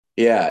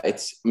I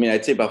mean,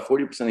 I'd say about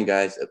 40% of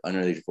guys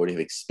under the age of 40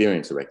 have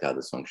experienced erectile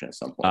dysfunction at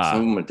some point. Some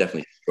of them are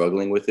definitely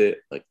struggling with it.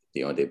 Like,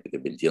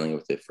 they've been dealing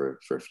with it for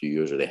a few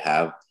years, or they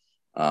have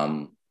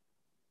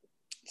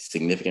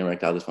significant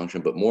erectile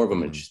dysfunction, but more of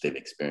them are just they've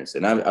experienced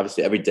it. And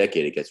obviously every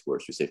decade it gets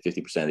worse. We say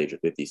 50% at the age of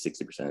 50,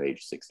 60% at the age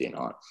of 60 and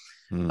on.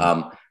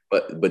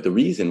 But the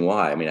reason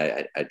why, I mean,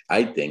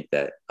 I think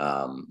that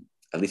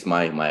at least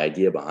my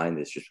idea behind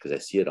this, just because I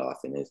see it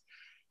often, is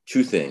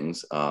two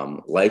things.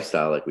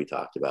 Lifestyle, like we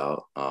talked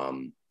about,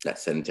 that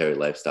sedentary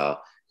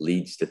lifestyle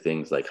leads to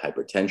things like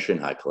hypertension,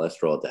 high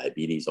cholesterol,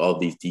 diabetes. All of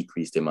these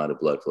decrease the amount of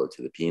blood flow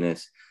to the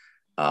penis,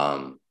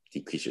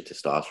 decrease your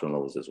testosterone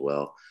levels as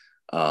well.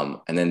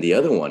 And then the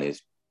other one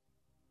is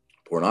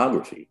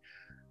pornography.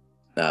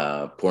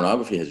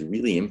 Pornography has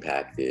really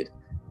impacted,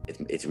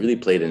 it's really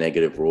played a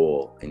negative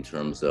role in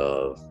terms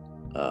of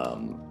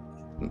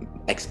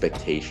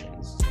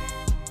expectations.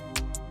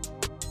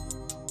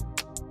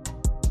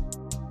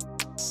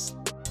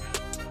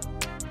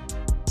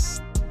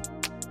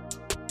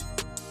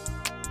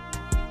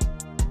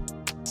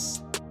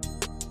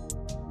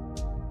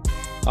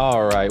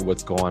 All right,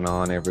 what's going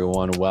on,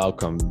 everyone?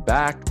 Welcome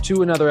back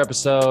to another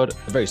episode,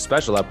 a very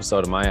special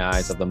episode in my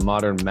eyes, of the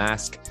Modern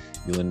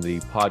Masculinity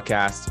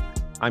Podcast.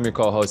 I'm your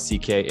co-host,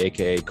 CK,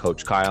 aka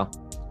Coach Kyle.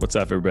 What's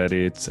up,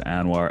 everybody? It's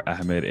Anwar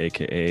Ahmed,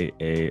 aka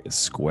A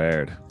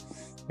Squared.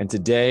 And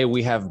today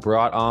we have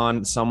brought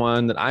on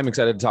someone that I'm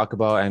excited to talk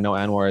about. I know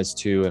Anwar is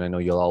too, and I know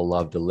you'll all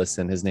love to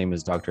listen. His name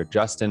is Dr.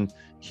 Justin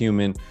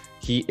Heumann.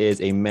 He is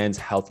a men's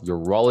health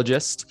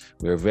urologist.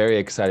 We are very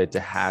excited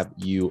to have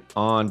you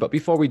on. But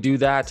before we do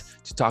that,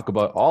 to talk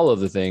about all of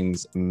the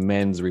things,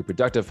 men's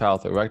reproductive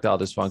health, erectile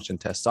dysfunction,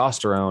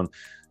 testosterone,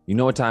 you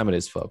know what time it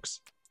is, folks.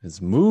 It's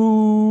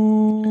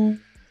mood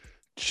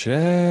check.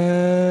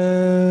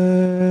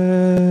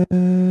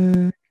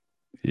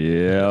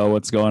 Yeah,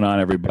 what's going on,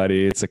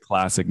 everybody? It's a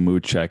classic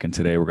mood check. And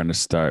today we're going to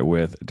start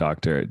with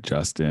Dr.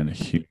 Justin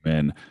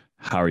Heumann.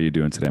 How are you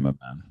doing today, my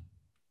man?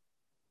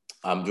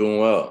 I'm doing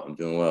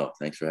well.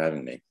 Thanks for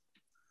having me.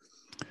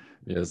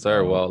 Yes,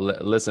 sir. Well,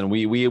 listen,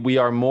 we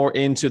are more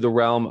into the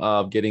realm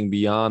of getting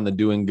beyond the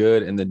doing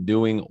good and the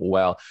doing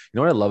well. You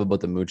know what I love about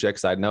the mood check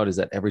side note is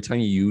that every time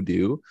you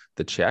do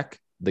the check,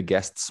 the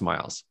guest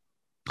smiles.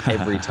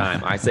 Every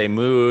time I say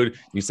mood,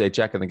 you say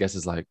check, and the guest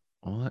is like,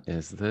 what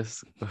is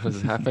this? What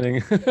is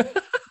happening?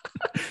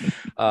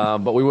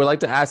 But we would like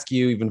to ask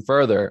you even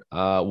further,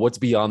 what's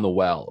beyond the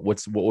well?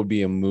 What would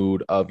be a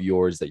mood of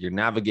yours that you're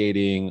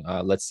navigating?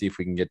 Let's see if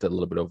we can get to a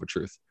little bit over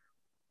truth.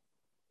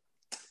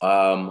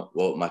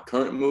 Well, my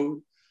current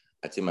mood,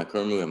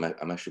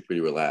 I'm actually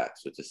pretty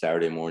relaxed. So it's a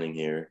Saturday morning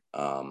here.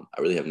 I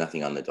really have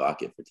nothing on the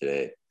docket for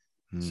today.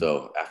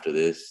 So after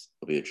this,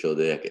 it'll be a chill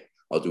day.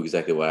 I'll do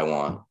exactly what I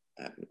want.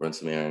 Run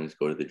some errands,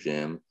 go to the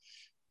gym,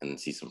 and then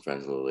see some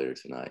friends a little later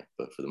tonight.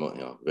 But for the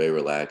moment, very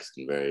relaxed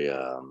and very,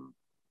 I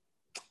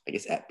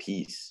guess, at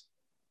peace.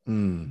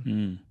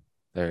 There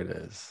it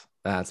is.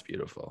 That's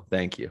beautiful.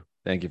 Thank you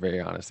for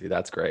your honesty.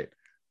 That's great.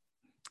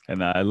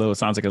 And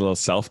sounds like a little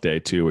self day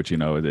too, which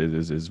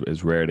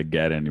is rare to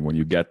get, and when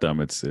you get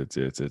them, it's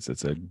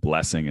a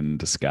blessing in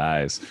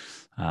disguise.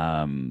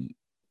 I'll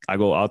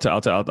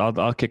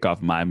kick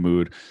off my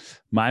mood.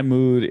 My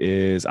mood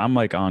is I'm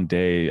like on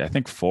day, I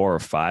think 4 or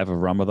 5 of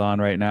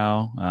Ramadan right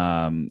now.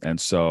 And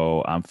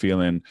so I'm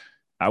feeling,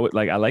 I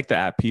like the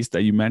at peace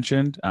that you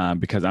mentioned,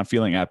 because I'm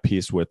feeling at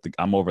peace with,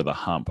 I'm over the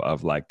hump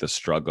of like the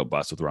struggle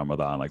bus with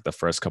Ramadan. Like the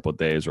first couple of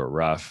days were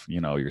rough,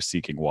 you're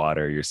seeking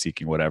water, you're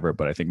seeking whatever,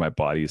 but I think my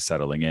body is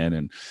settling in,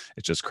 and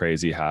it's just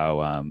crazy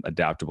how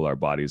adaptable our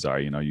bodies are.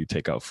 You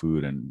take out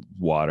food and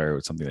water,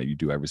 it's something that you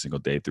do every single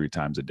day, 3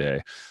 times a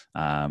day.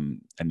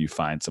 And you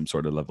find some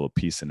sort of level of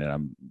peace in it.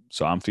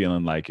 I'm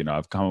feeling like,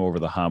 I've come over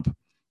the hump.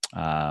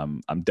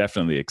 I'm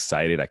definitely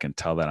excited. I can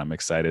tell that I'm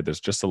excited. There's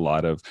just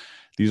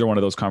these are one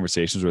of those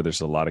conversations where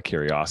there's a lot of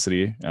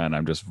curiosity, and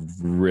I'm just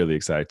really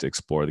excited to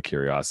explore the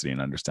curiosity and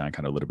understand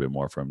kind of a little bit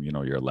more from,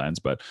 your lens.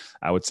 But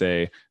I would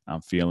say I'm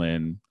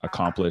feeling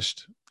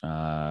accomplished,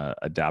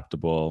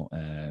 adaptable,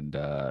 and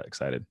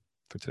excited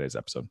for today's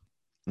episode.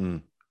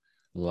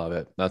 Love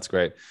it. That's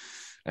great.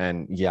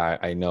 And yeah,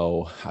 I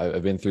know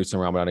I've been through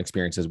some Ramadan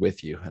experiences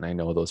with you, and I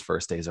know those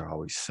first days are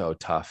always so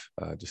tough,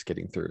 just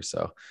getting through.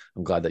 So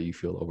I'm glad that you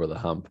feel over the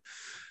hump.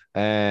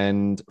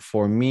 And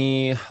for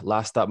me,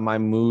 last up, my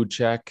mood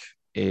check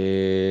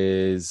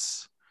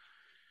is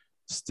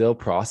still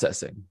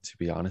processing, to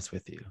be honest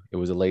with you. It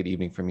was a late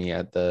evening for me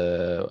at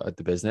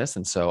the business.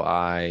 And so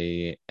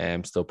I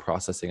am still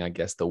processing, I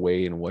guess, the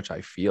way in which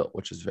I feel,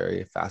 which is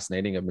very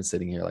fascinating. I've been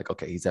sitting here like,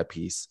 okay, he's at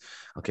peace.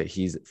 Okay.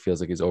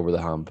 Feels like he's over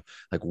the hump.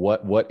 Like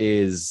what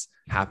is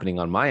happening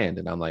on my end?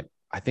 And I'm like,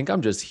 I think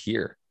I'm just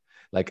here.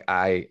 Like,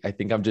 I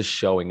think I'm just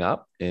showing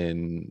up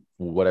in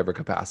whatever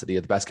capacity,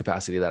 the best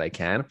capacity that I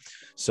can.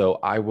 So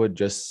I would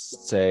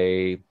just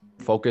say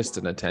focused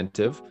and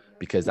attentive,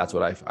 because that's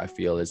what I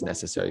feel is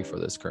necessary for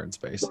this current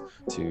space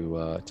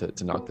to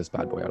knock this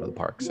bad boy out of the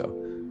park. So.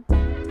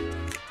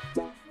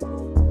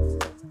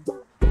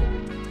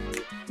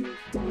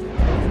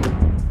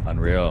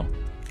 Unreal.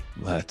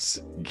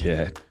 Let's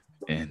get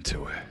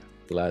into it.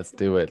 Let's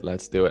do it.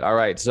 Let's do it. All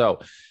right. So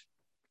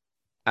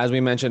as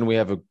we mentioned, we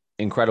have an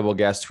incredible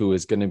guest who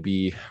is going to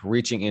be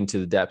reaching into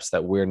the depths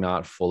that we're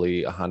not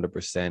fully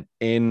 100%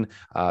 in,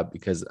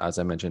 because as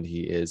I mentioned,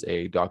 he is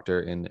a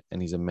doctor and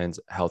he's a men's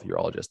health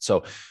urologist.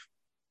 So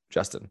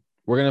Justin,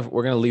 we're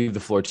gonna leave the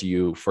floor to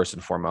you first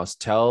and foremost.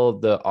 Tell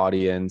the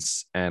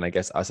audience, and I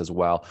guess us as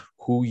well,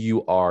 who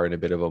you are in a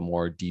bit of a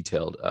more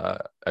detailed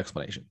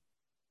explanation.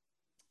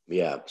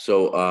 Yeah.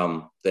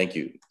 So thank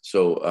you.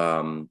 So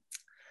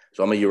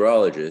I'm a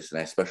urologist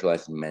and I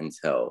specialize in men's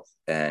health.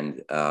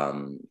 And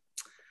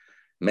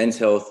men's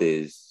health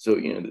is, so,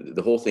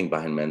 the whole thing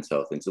behind men's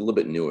health, it's a little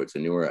bit newer. It's a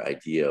newer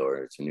idea, or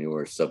it's a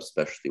newer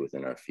subspecialty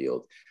within our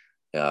field.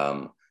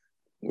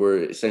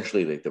 We're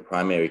essentially like the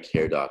primary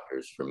care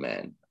doctors for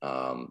men.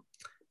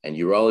 And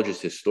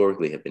urologists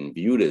historically have been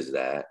viewed as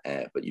that,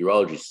 but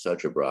urology is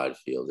such a broad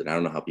field. And I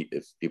don't know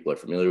if people are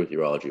familiar with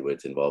urology, but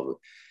it's involved with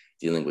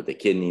dealing with the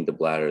kidney, the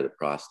bladder, the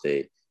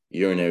prostate,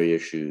 urinary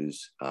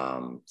issues,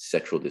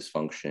 sexual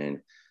dysfunction,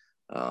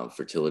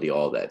 fertility,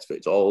 all that. So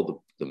it's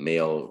all the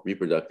male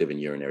reproductive and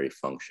urinary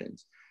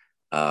functions.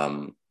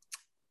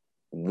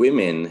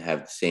 Women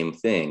have the same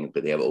thing,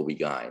 but they have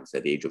OB-GYNs.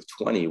 At the age of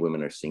 20,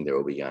 women are seeing their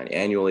OB-GYN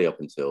annually up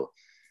until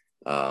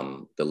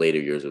the later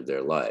years of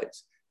their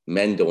lives.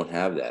 Men don't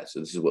have that. So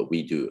this is what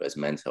we do as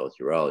men's health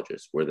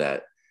urologists. We're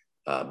that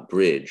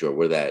bridge, or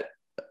we're that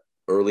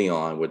early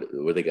on,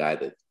 we're the guy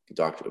that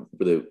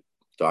we're the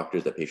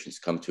doctors that patients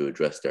come to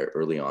address their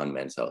early on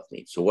men's health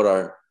needs. So what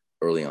are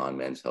early on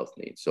men's health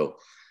needs? So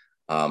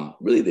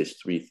really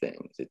there's three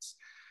things. It's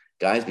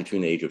guys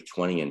between the age of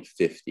 20 and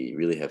 50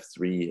 really have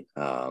three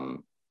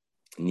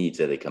needs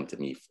that they come to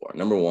me for.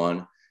 Number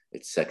one,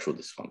 it's sexual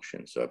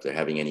dysfunction. So if they're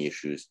having any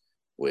issues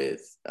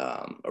with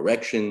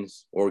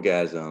erections,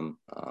 orgasm,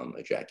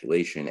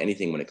 ejaculation,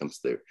 anything when it comes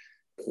to their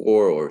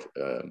core or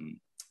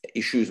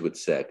issues with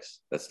sex,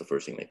 that's the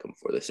first thing they come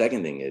for. The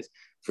second thing is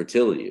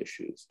fertility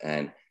issues.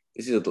 And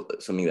this is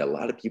something that a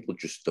lot of people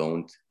just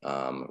don't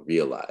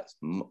realize.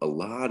 A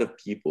lot of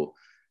people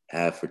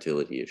have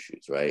fertility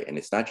issues, right? And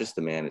it's not just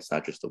the man, it's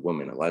not just the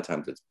woman. A lot of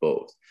times it's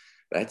both.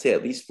 But I'd say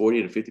at least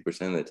 40 to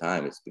 50% of the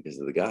time it's because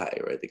of the guy,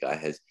 right? The guy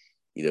has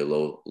either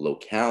low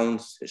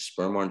counts, his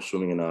sperm aren't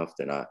swimming enough,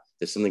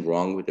 there's something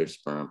wrong with their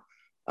sperm.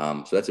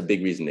 So that's a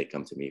big reason they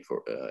come to me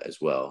for as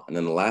well. And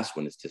then the last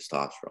one is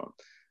testosterone.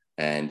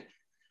 And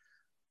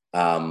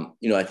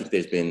I think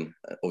there's been,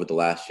 over the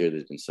last year,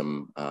 there's been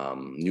some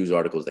news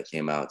articles that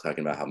came out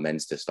talking about how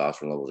men's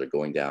testosterone levels are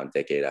going down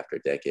decade after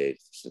decade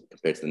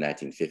compared to the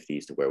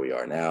 1950s to where we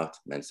are now.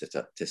 Men's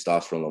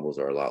testosterone levels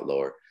are a lot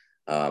lower.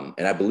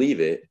 And I believe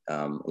it.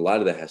 A lot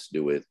of that has to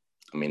do with,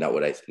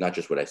 not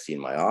just what I see in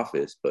my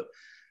office, but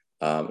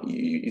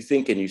you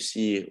think and you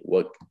see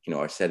what,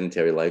 our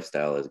sedentary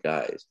lifestyle as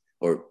guys,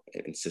 or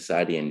in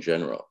society in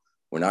general.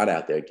 We're not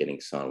out there getting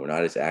sun. We're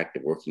not as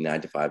active, working 9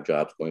 to 5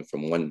 jobs, going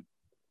from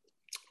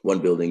one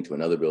building to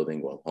another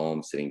building, going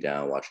home, sitting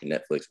down, watching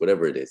Netflix,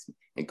 whatever it is.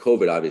 And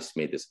COVID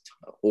obviously made this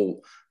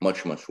whole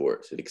much, much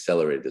worse. It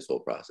accelerated this whole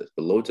process.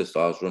 But low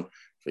testosterone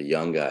for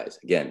young guys,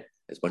 again,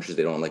 as much as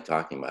they don't like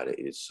talking about it,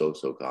 it is so,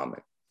 so common.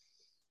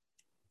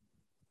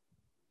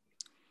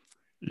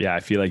 Yeah,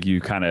 I feel like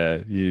your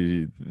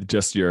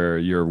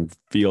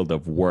field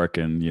of work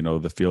and,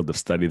 the field of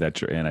study that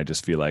you're in, I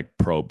just feel like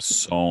probes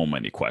so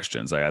many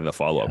questions. I have the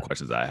follow-up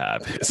questions I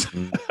have is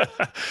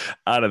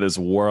out of this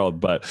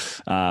world. But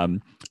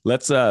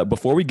let's,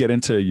 before we get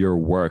into your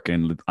work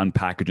and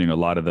unpackaging a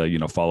lot of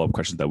the, follow-up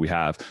questions that we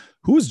have,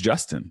 who is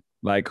Justin?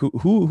 Like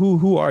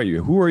who are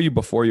you? Who are you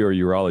before you were a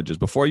urologist?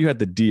 Before you had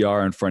the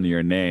DR in front of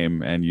your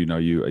name and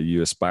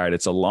you aspired.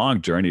 It's a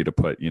long journey to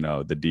put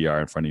the DR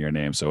in front of your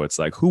name. So it's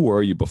like, who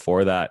were you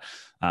before that?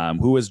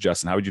 Who is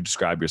Justin? How would you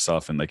describe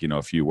yourself in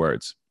a few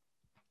words?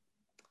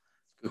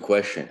 Good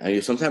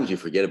question. Sometimes you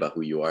forget about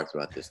who you are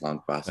throughout this long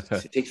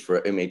process. It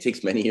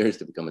takes many years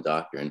to become a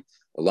doctor, and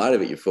a lot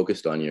of it you're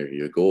focused on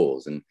your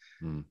goals. And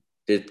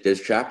there's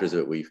chapters of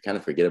it where you kind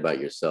of forget about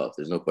yourself.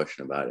 There's no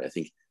question about it. I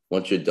think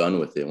once you're done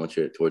with it, once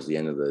you're towards the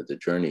end of the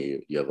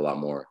journey, you have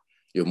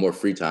more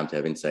free time to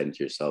have insight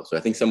into yourself. So I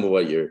think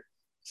to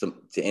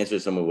answer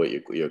some of what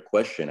your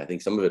question, I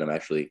think some of it I'm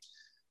actually,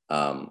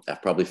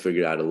 I've probably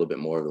figured out a little bit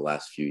more over the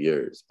last few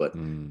years, but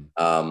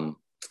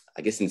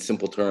I guess in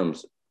simple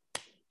terms,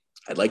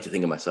 I'd like to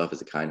think of myself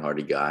as a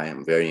kind-hearted guy.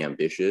 I'm very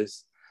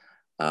ambitious,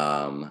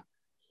 and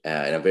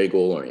I'm very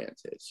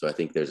goal-oriented. So I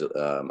think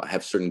I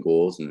have certain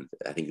goals, and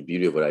I think the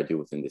beauty of what I do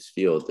within this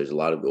field, there's a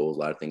lot of goals, a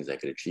lot of things I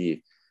could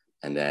achieve.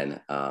 And then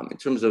in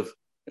terms of,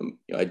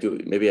 I do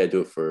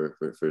it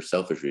for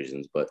selfish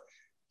reasons, but,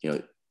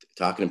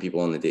 talking to people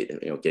on the day,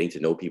 getting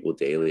to know people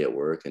daily at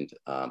work and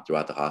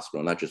throughout the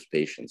hospital, not just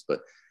patients,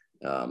 but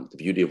the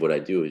beauty of what I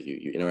do is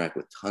you interact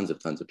with tons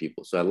of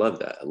people. So I love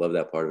that. I love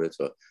that part of it.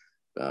 So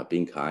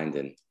being kind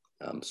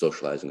and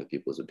socializing with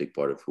people is a big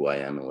part of who I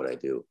am and what I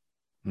do.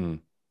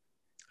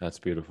 That's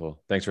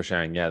beautiful. Thanks for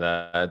sharing.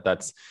 Yeah,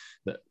 that's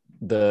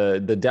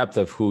the depth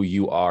of who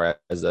you are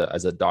as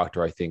a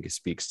doctor. I think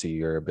speaks to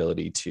your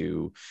ability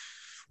to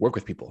work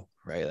with people,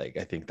 right? Like,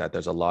 I think that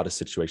there's a lot of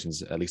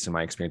situations, at least in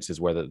my experiences,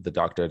 where the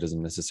doctor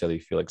doesn't necessarily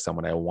feel like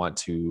someone I want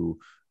to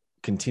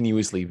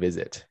continuously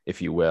visit,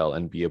 if you will,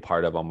 and be a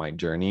part of on my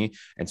journey.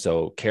 And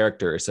so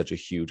character is such a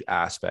huge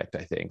aspect.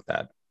 I think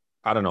that,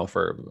 I don't know,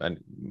 and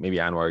maybe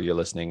Anwar, you're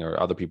listening, or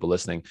other people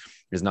listening,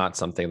 is not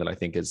something that I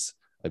think is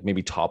like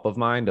maybe top of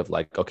mind of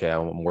like, okay,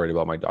 I'm worried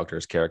about my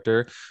doctor's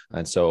character.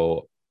 And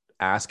so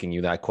asking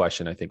you that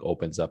question, I think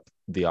opens up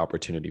the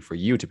opportunity for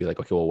you to be like,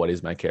 okay, well, what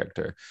is my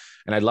character?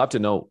 And I'd love to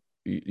know,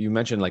 you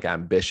mentioned like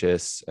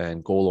ambitious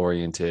and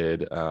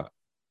goal-oriented.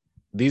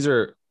 These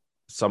are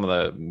some of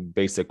the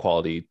basic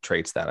quality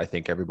traits that I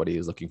think everybody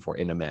is looking for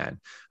in a man.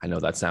 I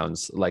know that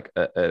sounds like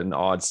an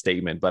odd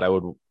statement, but I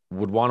would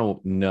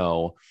want to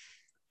know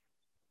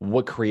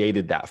what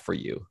created that for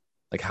you.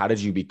 Like, how did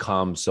you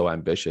become so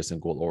ambitious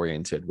and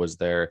goal-oriented? Was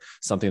there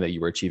something that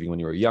you were achieving when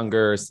you were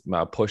younger,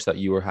 a push that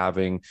you were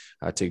having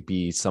to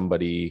be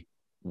somebody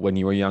when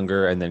you were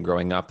younger, and then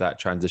growing up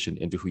that transitioned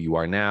into who you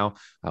are now?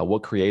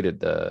 What created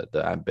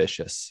the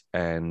ambitious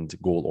and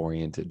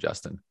goal-oriented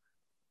Justin?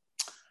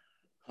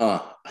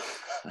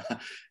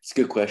 It's a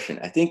good question.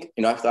 I think,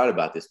 I've thought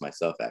about this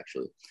myself,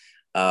 actually.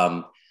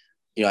 I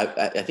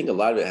think a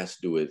lot of it has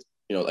to do with,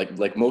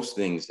 like most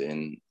things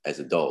as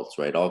adults,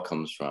 right? It all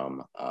comes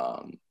from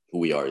who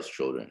we are as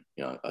children,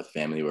 a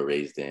family we're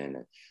raised in,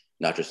 and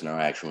not just in our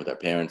interaction with our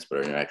parents, but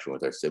our interaction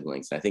with our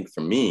siblings. And I think for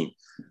me,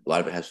 a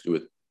lot of it has to do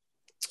with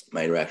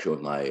my interaction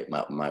with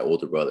my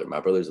older brother. My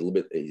brother's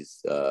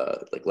he's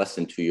like less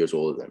than 2 years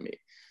older than me.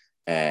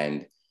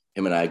 And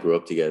him and I grew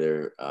up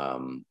together.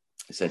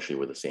 Essentially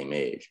we're the same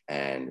age,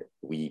 and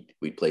we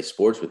play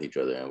sports with each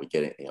other, and we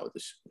get it,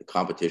 the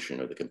competition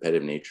or the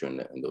competitive nature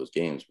in those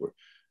games were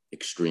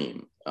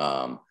extreme.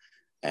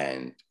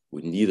 And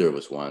neither of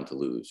us wanted to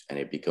lose. And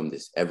it become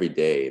this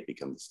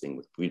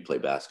thing we'd play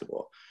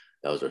basketball.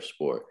 That was our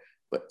sport.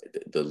 But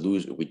the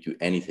lose, we'd do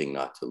anything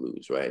not to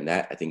lose, right? And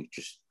that, I think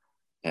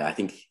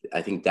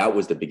that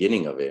was the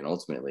beginning of it. And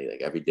ultimately,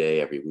 like every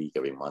day, every week,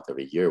 every month,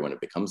 every year, when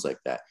it becomes like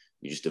that,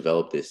 you just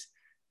develop this,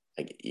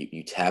 like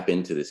you tap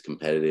into this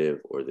competitive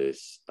or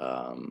this,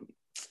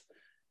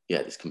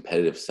 this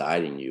competitive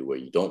side in you where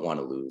you don't want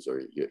to lose,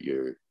 or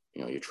you're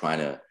trying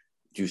to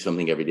do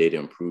something every day to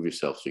improve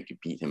yourself so you can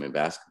beat him in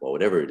basketball,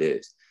 whatever it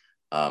is.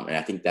 And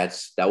I think that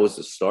was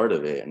the start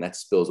of it, and that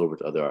spills over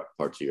to other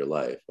parts of your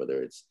life,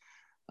 whether it's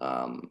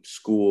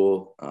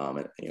school,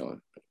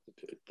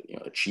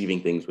 achieving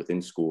things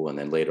within school, and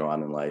then later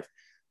on in life,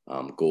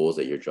 goals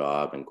at your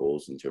job and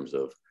goals in terms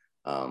of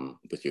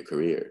with your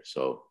career.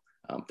 So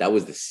that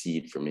was the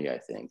seed for me, I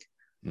think.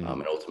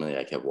 And ultimately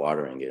I kept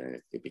watering it,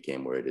 and it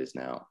became where it is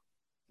now.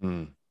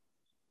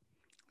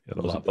 Yeah,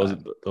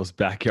 those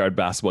backyard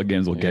basketball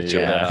games will get you.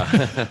 Yeah.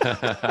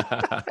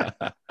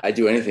 I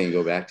do anything to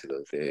go back to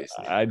those days.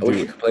 I wish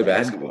you could play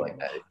basketball like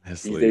that.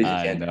 These days you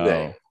can't do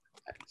that.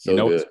 So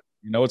good.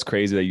 It's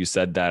crazy that you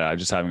said that. I'm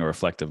just having a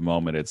reflective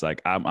moment. It's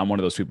like I'm one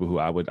of those people who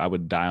I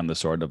would die on the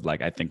sword of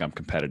like, I think I'm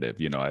competitive.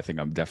 I think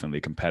I'm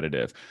definitely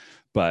competitive,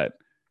 but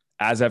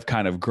as I've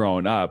kind of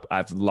grown up,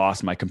 I've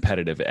lost my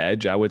competitive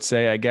edge, I would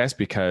say, I guess,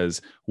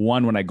 because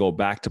one, when I go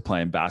back to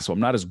playing basketball, I'm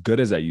not as good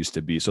as I used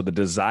to be. So the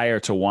desire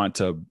to want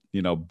to,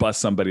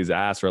 bust somebody's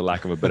ass, for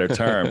lack of a better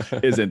term,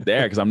 isn't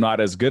there because I'm not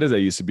as good as I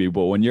used to be.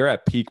 But when you're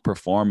at peak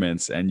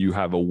performance and you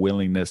have a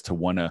willingness to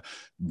want to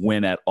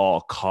win at all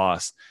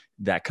costs,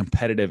 that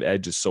competitive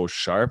edge is so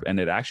sharp. And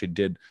it actually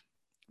did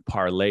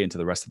parlay into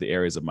the rest of the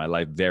areas of my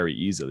life very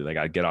easily. Like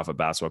I'd get off a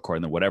basketball court,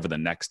 and then whatever the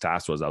next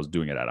task was, I was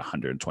doing it at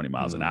 120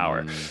 miles an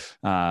hour.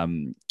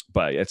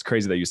 But it's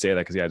crazy that you say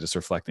that, because just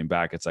reflecting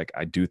back, it's like,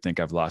 I do think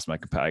I've lost my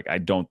I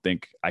don't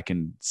think I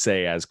can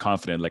say as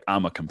confident, like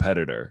I'm a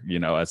competitor,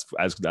 as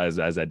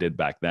I did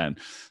back then.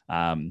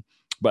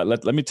 But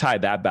let me tie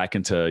that back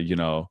into,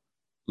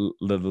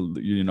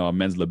 a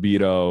men's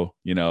libido,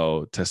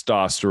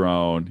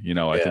 testosterone,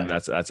 I think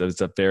that's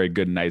a very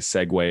good, nice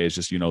segue, is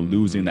just,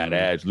 losing that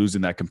edge,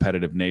 losing that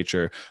competitive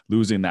nature,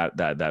 losing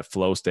that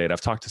flow state.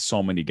 I've talked to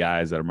so many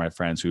guys that are my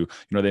friends who,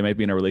 they might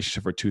be in a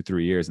relationship for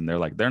 2-3 years, and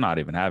they're not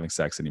even having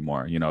sex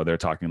anymore. They're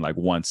talking like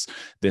once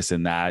this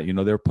and that,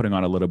 they're putting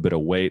on a little bit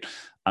of weight.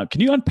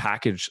 Can you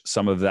unpackage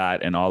some of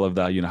that and all of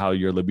that, how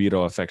your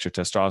libido affects your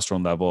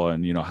testosterone level,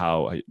 and,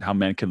 how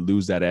men can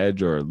lose that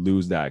edge or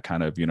lose that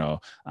kind of,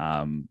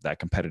 that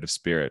competitive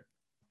spirit?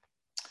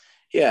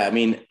 Yeah. I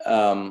mean,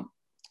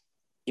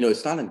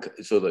 it's not, I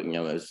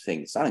was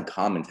saying, it's not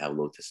uncommon to have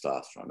low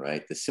testosterone,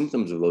 right? The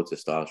symptoms of low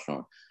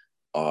testosterone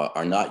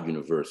are not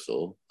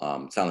universal.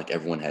 It's not like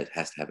everyone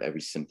has to have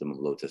every symptom of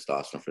low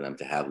testosterone for them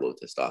to have low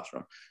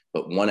testosterone,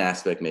 but one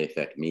aspect may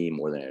affect me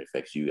more than it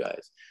affects you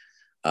guys.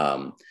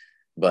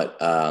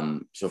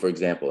 So for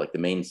example, like the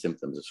main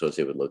symptoms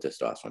associated with low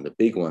testosterone, the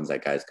big ones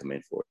that guys come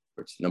in for,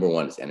 it's number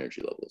one is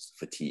energy levels,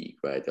 fatigue,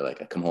 right? They're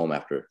like, I come home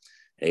after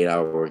an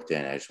 8-hour work day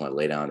and I just want to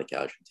lay down on the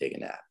couch and take a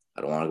nap.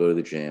 I don't want to go to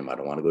the gym. I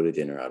don't want to go to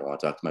dinner. I don't want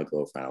to talk to my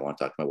girlfriend. I don't want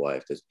to talk to my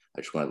wife. I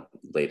just want to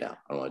lay down.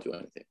 I don't want to do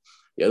anything.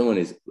 The other one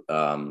is,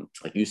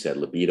 like you said,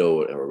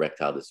 libido or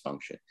erectile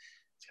dysfunction.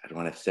 I don't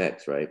want to have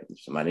sex, right?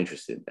 So I'm not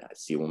interested. I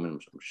see a woman,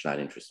 I'm just not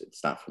interested.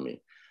 It's not for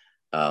me.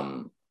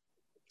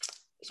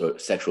 So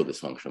sexual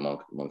dysfunction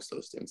amongst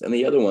those things. And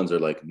the other ones are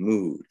like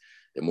mood.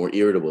 They're more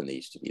irritable than they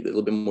used to be. They're a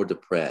little bit more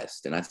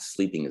depressed. They're not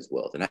sleeping as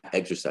well. They're not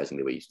exercising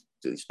the way they used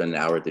to. They spend an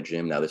hour at the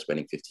gym. Now they're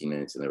spending 15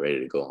 minutes and they're ready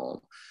to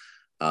go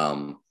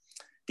home.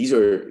 These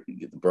are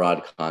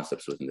broad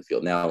concepts within the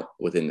field. Now,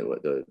 within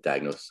the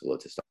diagnosis of low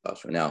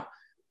testosterone. Now,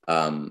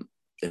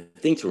 the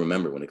thing to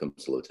remember when it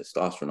comes to low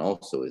testosterone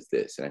also is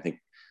this, and I think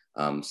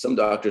some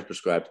doctors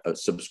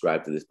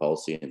subscribe to this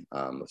policy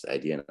and this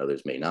idea, and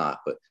others may not,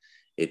 but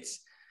it's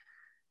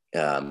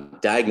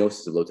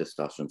diagnosis of low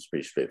testosterone is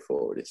pretty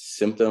straightforward. It's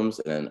symptoms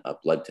and then a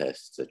blood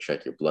test to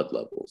check your blood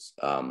levels.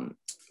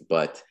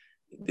 But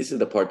this is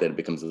the part that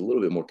becomes a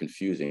little bit more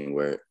confusing,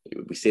 where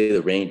we say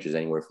the range is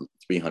anywhere from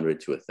 300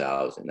 to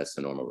 1,000. That's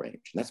the normal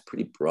range. And that's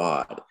pretty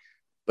broad.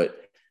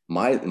 But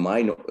my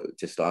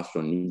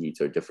testosterone needs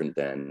are different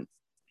than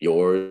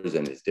yours,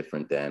 and it's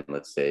different than,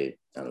 let's say,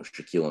 I don't know,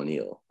 Shaquille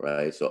O'Neal,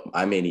 right? So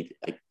I may need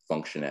to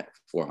function at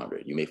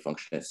 400. You may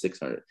function at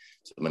 600.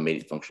 So I may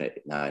need to function at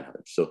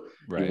 900. So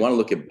you want to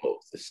look at both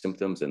the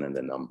symptoms and then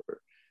the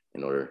number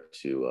in order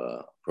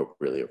to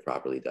appropriately or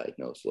properly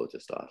diagnose low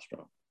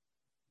testosterone.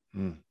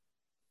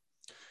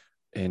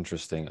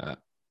 Interesting.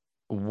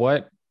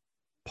 What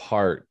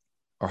part,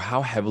 or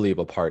how heavily of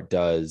a part,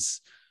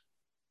 does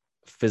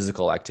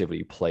physical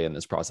activity play in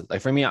this process?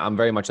 Like for me, I'm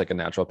very much like a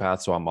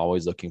naturopath, so I'm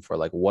always looking for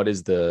like, what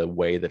is the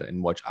way that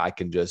in which I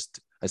can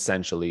just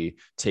essentially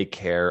take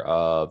care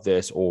of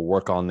this or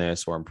work on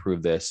this or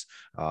improve this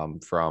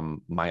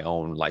from my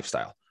own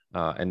lifestyle.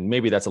 And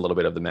maybe that's a little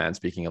bit of the man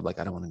speaking of like,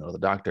 I don't want to go to the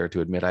doctor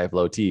to admit I have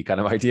low T kind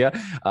of idea.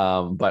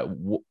 But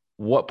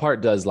what part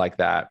does like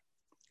that?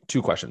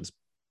 Two questions.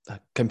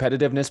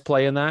 Competitiveness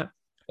play in that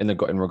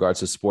in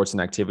regards to sports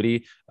and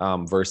activity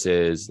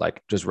versus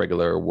like just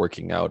regular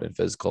working out and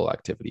physical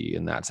activity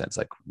in that sense,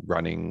 like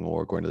running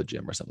or going to the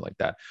gym or something like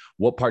that.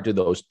 What part do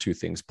those two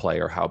things play,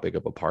 or how big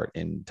of a part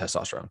in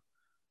testosterone?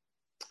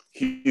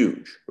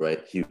 Huge,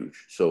 right?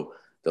 Huge. So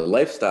the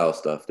lifestyle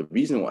stuff, the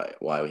reason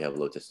why we have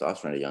low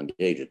testosterone at a young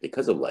age is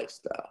because of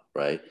lifestyle,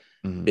 right?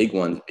 Mm-hmm. Big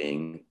ones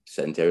being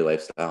sedentary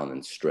lifestyle and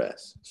then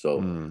stress.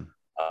 So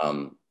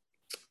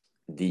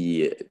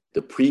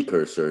the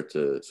precursor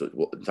to,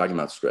 so I'm talking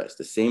about stress,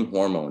 the same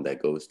hormone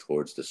that goes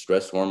towards the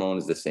stress hormone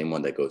is the same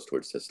one that goes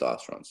towards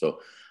testosterone. So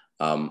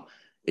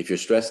if you're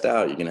stressed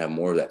out, you're going to have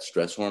more of that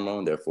stress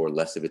hormone, therefore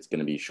less of it's going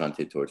to be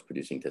shunted towards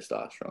producing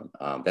testosterone.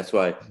 That's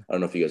why, I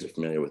don't know if you guys are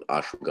familiar with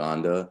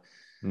ashwagandha.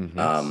 Mm-hmm.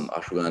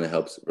 Ashwagandha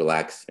helps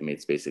relax. I mean,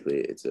 it's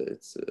basically,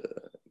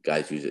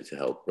 guys use it to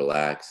help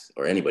relax,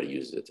 or anybody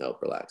uses it to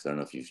help relax. I don't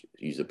know if you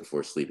use it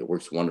before sleep. It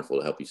works wonderful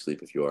to help you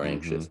sleep if you are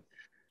anxious.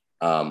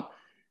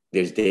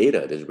 There's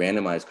data, there's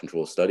randomized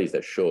control studies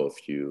that show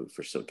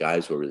for some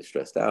guys who are really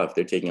stressed out, if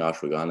they're taking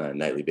ashwagandha on a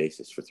nightly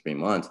basis for 3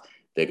 months,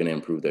 they're going to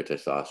improve their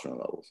testosterone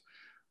levels.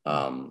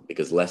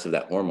 Because less of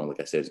that hormone,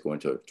 like I said, is going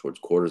towards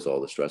cortisol,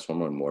 the stress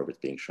hormone, more of it's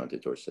being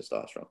shunted towards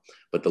testosterone.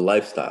 But the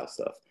lifestyle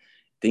stuff,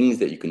 things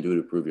that you can do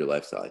to improve your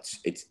lifestyle,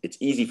 it's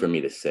easy for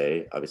me to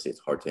say. Obviously,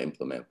 it's hard to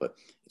implement, but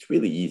it's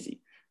really easy.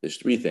 There's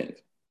 3 things: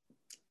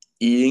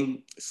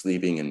 eating,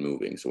 sleeping, and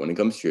moving. So when it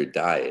comes to your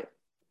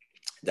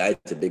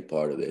diet's a big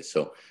part of this.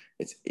 So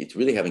it's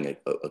really having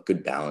a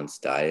good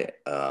balanced diet.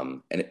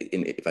 And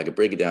if I could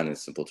break it down in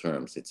simple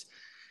terms, it's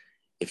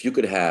if you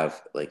could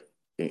have like,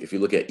 if you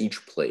look at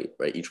each plate,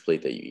 right, each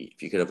plate that you eat,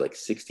 if you could have like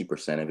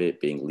 60% of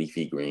it being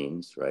leafy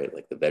greens, right,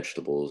 like the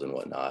vegetables and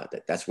whatnot,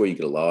 that's where you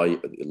get a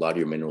lot of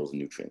your minerals and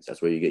nutrients.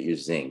 That's where you get your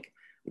zinc,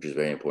 which is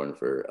very important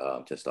for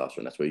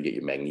testosterone. That's where you get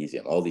your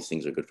magnesium. All these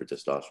things are good for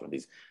testosterone,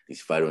 these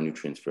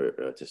phytonutrients for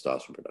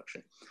testosterone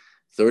production.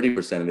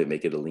 30% of it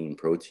make it a lean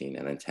protein,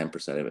 and then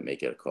 10% of it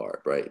make it a carb,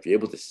 right? If you're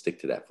able to stick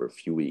to that for a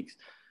few weeks,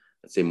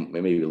 let's say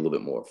maybe a little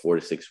bit more, 4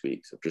 to 6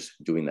 weeks of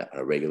just doing that on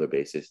a regular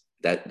basis,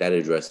 that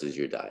addresses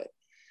your diet.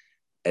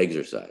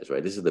 Exercise,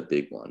 right? This is the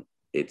big one.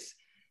 It's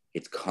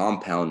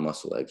compound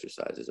muscle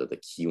exercises are the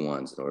key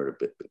ones in order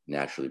to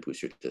naturally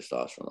boost your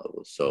testosterone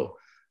levels. So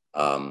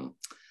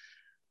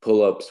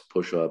pull-ups,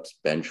 push-ups,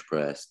 bench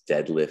press,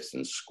 deadlifts,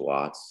 and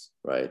squats,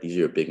 right? These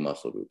are your big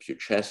muscle groups, your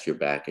chest, your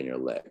back, and your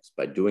legs.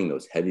 By doing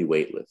those heavy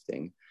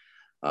weightlifting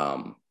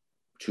 2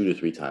 to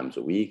 3 times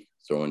a week,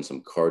 throw in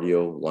some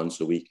cardio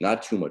once a week,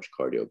 not too much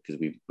cardio, because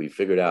we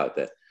figured out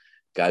that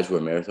guys who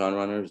are marathon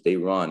runners, they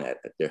run at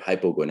their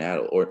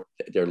hypogonadal or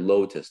their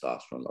low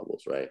testosterone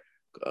levels, right?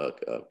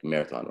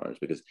 Marathon runners,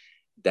 because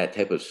that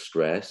type of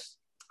stress,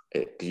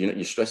 because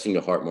you're stressing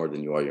your heart more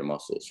than you are your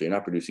muscles. So you're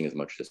not producing as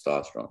much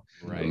testosterone.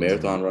 Right.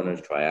 Marathon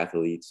runners,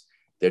 triathletes,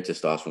 their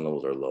testosterone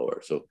levels are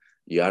lower. So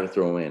you got to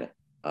throw in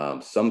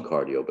some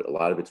cardio, but a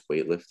lot of it's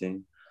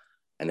weightlifting.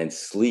 And then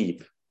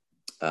sleep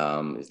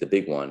is the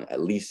big one,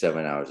 at least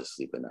 7 hours of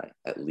sleep a night,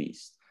 at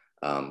least.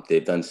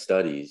 They've done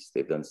studies.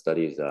 I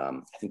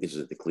think this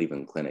was at the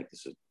Cleveland Clinic.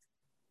 This was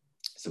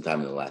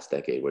sometime in the last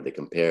decade, where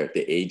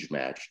they age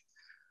matched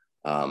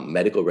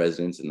medical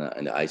residents in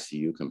the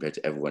ICU compared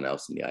to everyone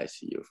else in the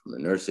ICU, from the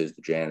nurses,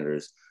 the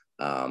janitors,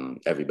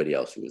 everybody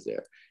else who was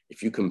there.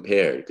 If you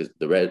compare, because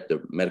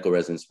the medical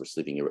residents were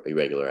sleeping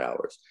irregular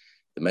hours,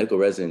 the medical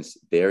residents,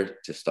 their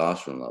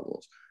testosterone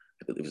levels,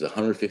 it was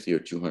 150 or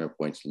 200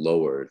 points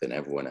lower than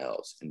everyone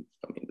else. And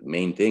I mean, the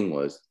main thing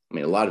was, I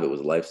mean, a lot of it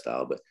was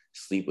lifestyle, but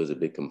sleep was a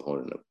big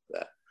component of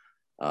that.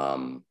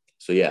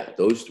 So yeah,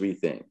 those three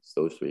things,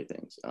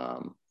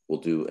 we'll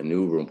do a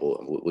new room,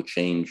 we'll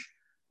change,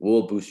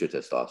 we'll boost your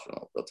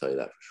testosterone. I'll tell you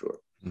that for sure.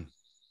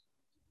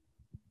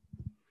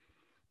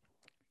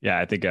 Yeah,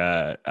 I think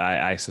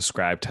I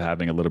subscribe to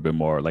having a little bit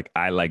more, like,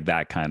 I like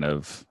that kind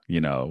of,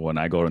 you know, when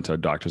I go into a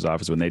doctor's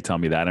office, when they tell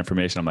me that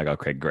information, I'm like,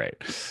 okay, great.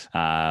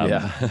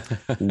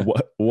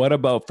 What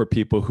about for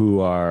people who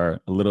are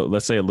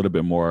let's say a little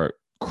bit more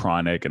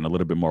chronic and a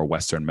little bit more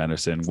Western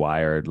medicine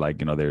wired,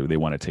 like, you know, they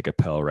want to take a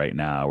pill right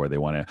now, or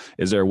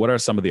what are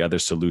some of the other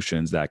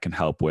solutions that can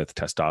help with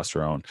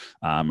testosterone?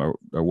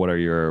 Or what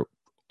are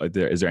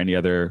is there any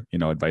other, you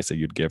know, advice that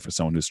you'd give for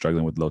someone who's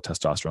struggling with low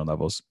testosterone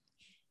levels?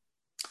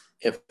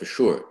 Yeah, for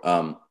sure.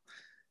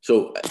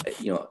 So,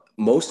 you know,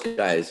 most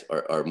guys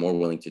are more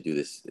willing to do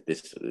this,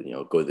 you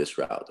know, go this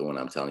route, the one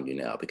I'm telling you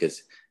now,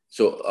 because,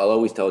 so I'll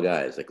always tell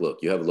guys, like, look,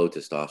 you have low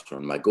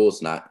testosterone. My goal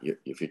is not,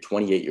 if you're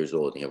 28 years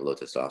old and you have low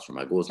testosterone,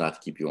 my goal is not to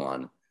keep you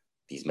on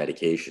these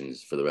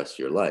medications for the rest of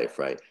your life,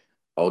 right?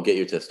 I'll get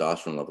your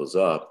testosterone levels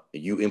up.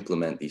 You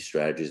implement these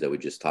strategies that we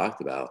just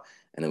talked about,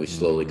 and then we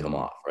slowly come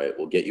off, right?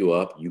 We'll get you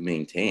up, you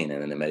maintain,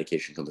 and then the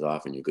medication comes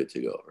off and you're good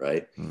to go,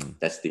 right?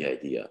 That's the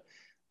idea.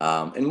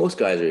 And most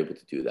guys are able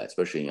to do that,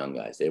 especially young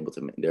guys. They're able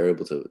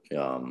to,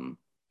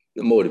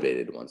 the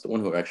motivated ones, the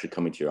ones who are actually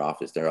coming to your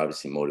office, they're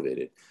obviously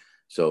motivated.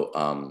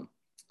 So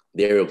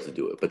they're able to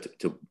do it. But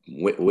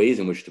ways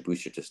in which to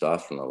boost your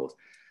testosterone levels,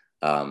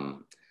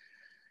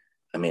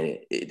 I mean,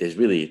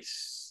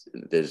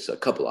 there's a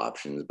couple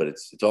options, but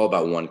it's all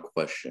about one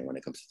question when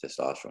it comes to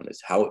testosterone: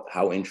 is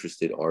how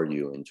interested are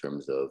you in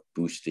terms of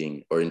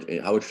boosting, or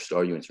how interested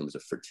are you in terms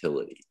of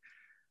fertility?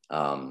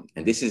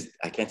 And this is,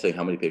 I can't tell you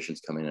how many patients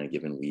come in a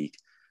given week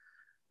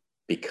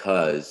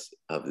because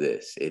of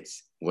this.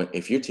 It's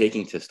if you're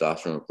taking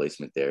testosterone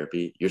replacement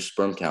therapy, your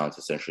sperm counts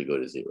essentially go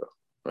to zero,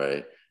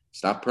 right?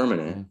 It's not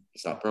permanent.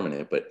 It's not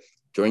permanent, but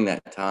during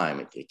that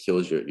time, it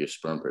kills your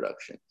sperm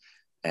production.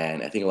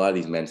 And I think a lot of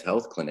these men's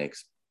health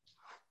clinics,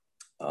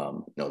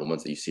 you know, the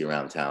ones that you see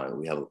around town,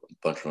 we have a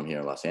bunch of them here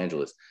in Los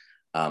Angeles,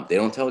 they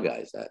don't tell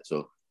guys that.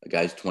 So a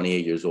guy's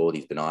 28 years old.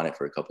 He's been on it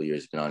for a couple of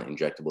years. He's been on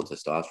injectable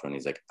testosterone.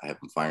 He's like, I'm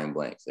firing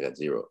blanks. I got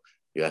zero.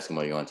 You ask him,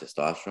 are you on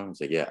testosterone?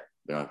 He's like, yeah,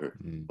 been on for.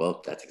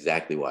 Well, that's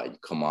exactly why. You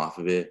come off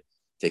of it. It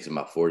takes them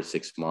about 4 to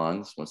 6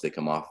 months. Once they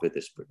come off of it,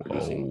 they're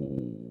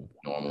producing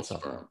normal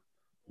sperm.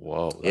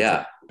 Whoa.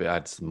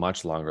 That's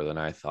much longer than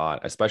I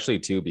thought, especially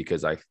too,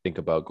 because I think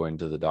about going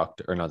to the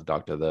doctor, or not the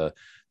doctor, the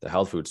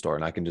health food store,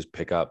 and I can just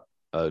pick up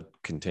a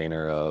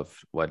container of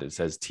what it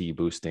says T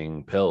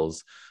boosting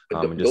pills.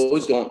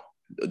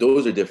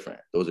 Those are different.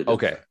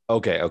 Okay.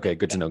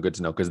 Good to know.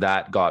 Because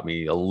that got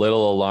me a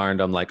little alarmed.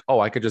 I'm like, oh,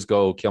 I could just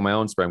go kill my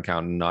own sperm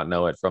count and not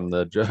know it from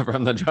the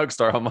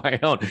drugstore on my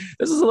own.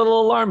 This is a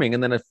little alarming.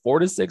 And then 4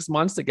 to 6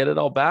 months to get it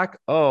all back.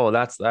 Oh,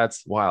 that's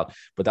wild.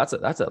 But that's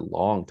a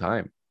long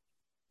time.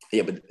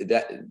 Yeah, but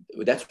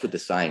that's what the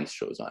science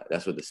shows on it.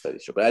 That's what the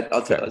studies show. But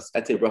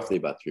I'd say roughly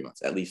about 3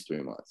 months, at least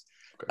 3 months.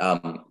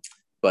 Okay.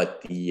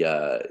 But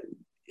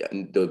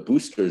the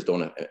boosters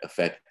don't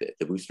affect it.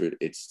 The booster,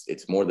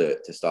 it's more the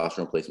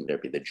testosterone replacement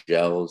therapy, the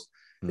gels,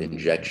 the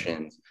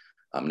injections.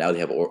 Now they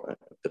have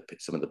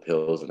some of the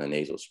pills and the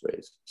nasal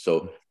sprays.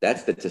 So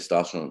that's the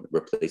testosterone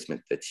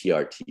replacement, the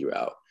TRT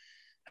route.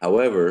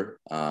 However,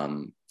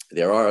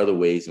 there are other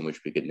ways in which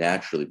we could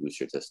naturally boost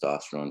your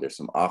testosterone. There's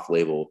some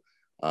off-label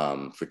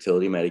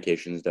fertility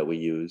medications that we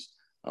use,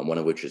 one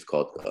of which is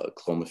called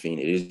clomiphene.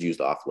 It is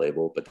used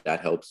off-label, but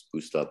that helps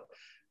boost up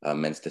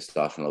men's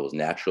testosterone levels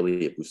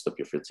naturally. It boosts up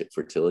your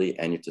fertility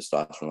and your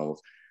testosterone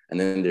levels. And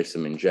then there's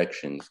some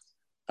injections,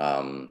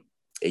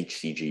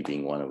 HCG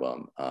being one of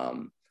them,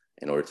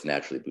 in order to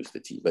naturally boost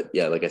the T. But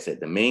yeah, like I said,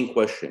 the main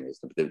question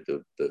is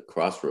the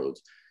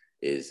crossroads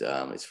is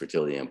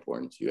fertility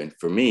important to you? And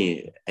for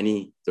me,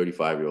 any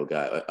 35-year-old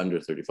guy, under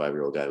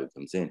 35-year-old guy who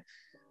comes in,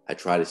 I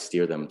try to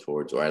steer them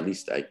towards, or at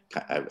least I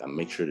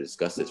make sure to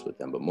discuss this with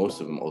them, but most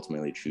of them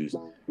ultimately choose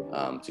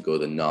to go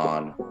the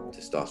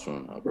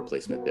non-testosterone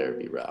replacement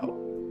therapy route.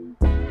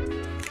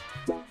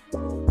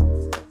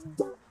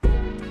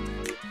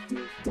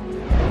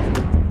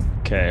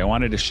 Okay, I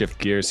wanted to shift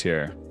gears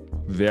here.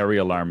 Very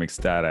alarming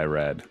stat I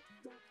read.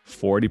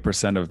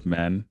 40% of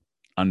men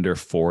under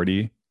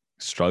 40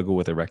 struggle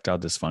with erectile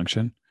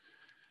dysfunction.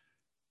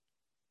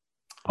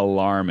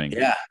 Alarming.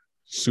 Yeah.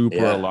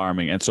 Super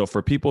alarming. And so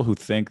for people who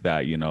think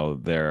that, you know,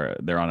 they're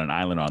on an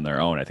island on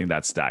their own, I think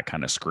that stat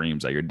kind of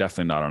screams that you're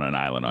definitely not on an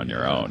island on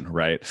your own,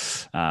 right?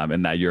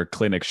 And that your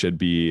clinic should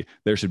be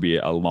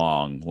a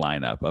long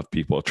lineup of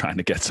people trying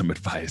to get some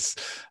advice.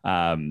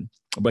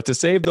 But to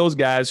save those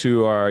guys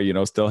who are, you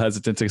know, still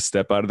hesitant to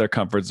step out of their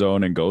comfort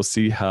zone and go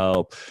see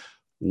help,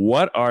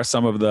 what are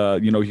some of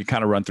the, you know, you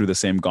kind of run through the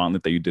same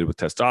gauntlet that you did with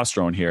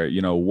testosterone here. You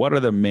know, what are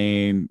the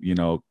main, you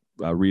know,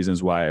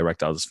 reasons why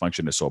erectile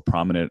dysfunction is so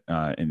prominent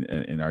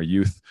in our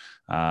youth.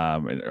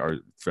 Or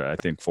I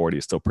think 40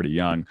 is still pretty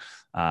young.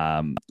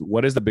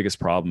 What is the biggest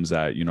problems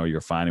that,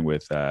 you're finding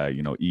with,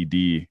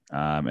 ED?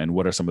 And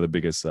what are some of the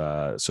biggest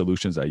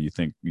solutions that you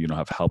think,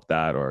 have helped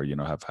that, or,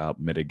 have helped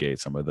mitigate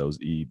some of those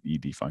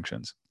ED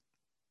functions?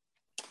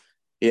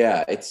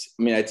 Yeah, I'd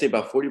say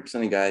about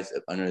 40% of guys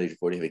under the age of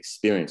 40 have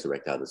experienced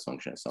erectile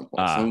dysfunction at some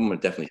point. Some of them are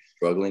definitely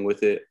struggling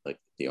with it. Like,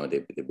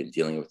 they've been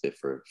dealing with it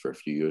for a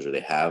few years, or they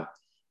have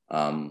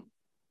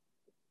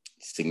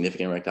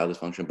significant erectile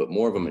dysfunction, but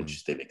more of them are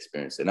just they've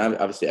experienced it. And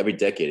obviously every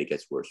decade it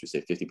gets worse. We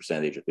say 50%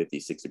 at the age of 50,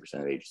 60%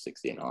 at the age of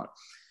 60 and on.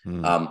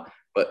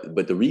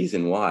 But the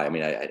reason why,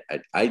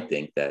 I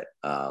think that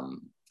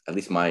at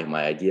least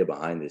my idea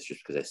behind this,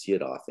 just because I see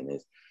it often,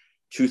 is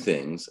two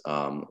things.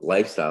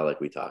 Lifestyle, like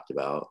we talked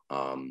about,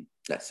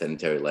 that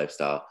sedentary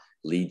lifestyle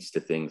leads to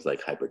things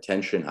like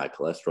hypertension, high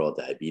cholesterol,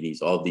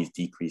 diabetes. All of these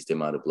decrease the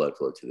amount of blood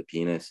flow to the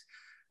penis,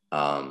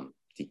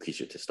 decrease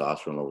your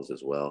testosterone levels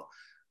as well.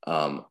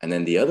 And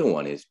then the other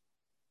one is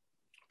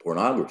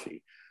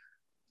pornography.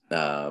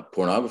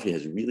 Pornography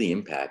has really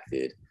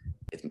impacted,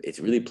 it's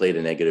really played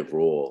a negative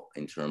role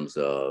in terms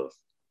of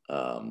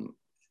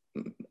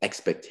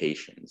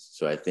expectations.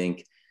 So I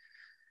think,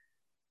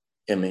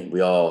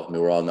 we're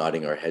all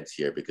nodding our heads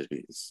here because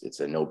it's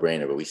a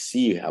no-brainer, but we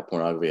see how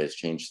pornography has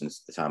changed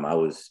since the time I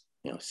was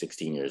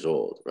 16 years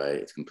old, right?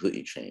 It's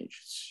completely changed.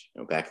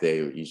 Back there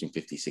you were using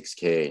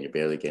 56K and you're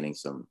barely getting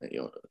some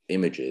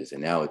images,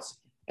 and now it's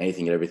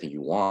anything and everything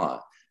you want.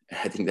 And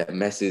I think that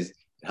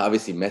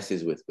obviously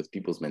messes with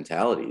people's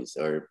mentalities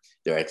or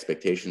their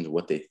expectations,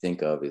 what they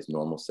think of as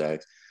normal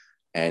sex,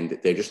 and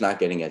they're just not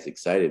getting as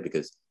excited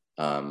because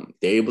they're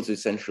able to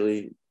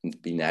essentially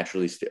be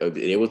they're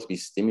able to be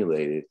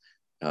stimulated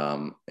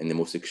in the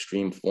most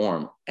extreme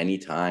form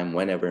anytime,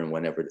 whenever and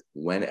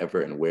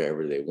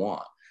wherever they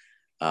want.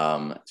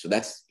 So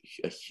that's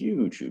a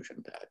huge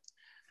impact.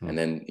 And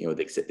then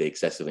they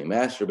excessively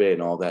masturbate,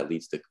 and all that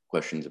leads to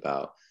questions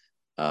about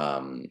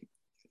the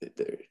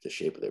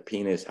shape of their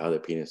penis, how their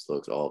penis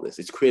looks, all of this.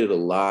 It's created a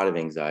lot of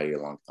anxiety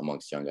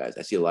amongst young guys.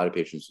 I see a lot of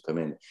patients who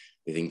come in,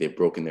 they think they've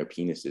broken their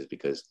penises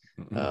because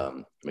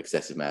from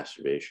excessive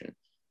masturbation.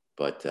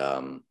 But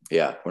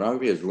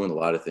pornography has ruined a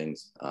lot of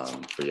things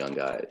for young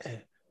guys.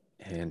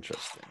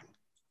 Interesting.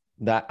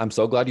 That I'm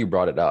so glad you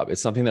brought it up.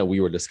 It's something that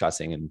we were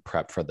discussing in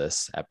prep for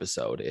this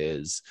episode,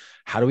 is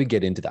how do we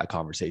get into that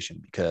conversation?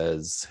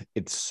 Because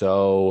it's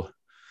so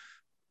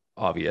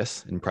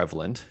obvious and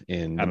prevalent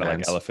in kind of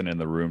like elephant in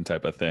the room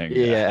type of thing.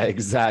 Yeah,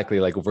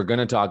 exactly. Like, if we're going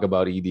to talk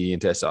about ED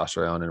and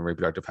testosterone and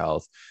reproductive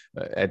health,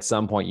 at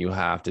some point you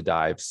have to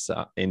dive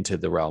into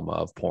the realm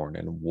of porn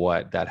and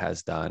what that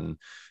has done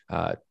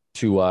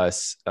to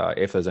us,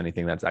 if there's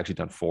anything that's actually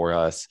done for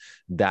us.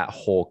 That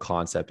whole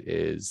concept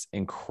is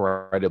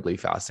incredibly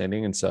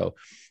fascinating. And so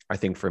I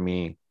think for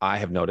me, I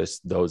have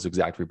noticed those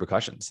exact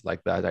repercussions,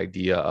 like that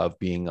idea of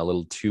being a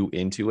little too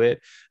into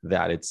it,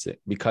 that it's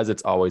because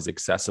it's always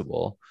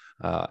accessible,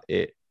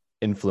 it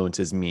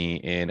influences me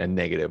in a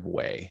negative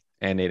way.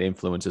 And it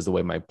influences the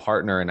way my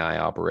partner and I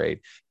operate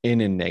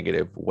in a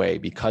negative way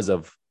because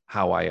of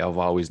how I have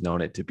always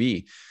known it to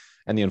be.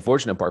 And the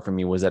unfortunate part for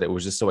me was that it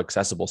was just so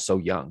accessible, so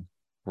young,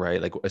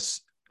 right? Like,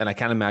 and I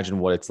can't imagine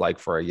what it's like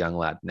for a young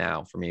lad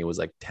now. For me, it was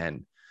like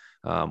 10,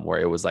 where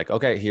it was like,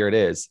 okay, here it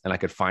is. And I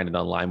could find it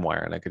on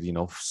LimeWire, and I could,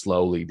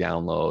 slowly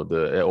download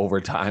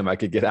over time, I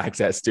could get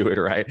access to it.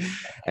 Right.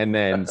 And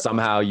then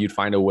somehow you'd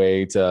find a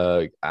way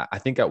to, I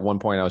think at one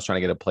point I was trying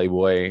to get a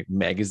Playboy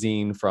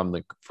magazine from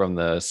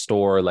the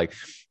store, like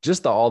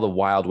just all the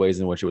wild ways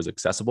in which it was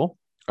accessible.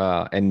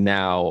 And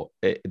now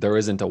there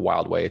isn't a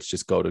wild way. It's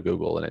just go to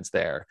Google and it's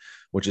there,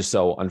 which is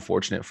so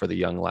unfortunate for the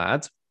young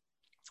lads.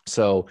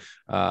 So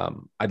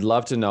I'd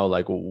love to know,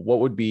 like, what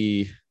would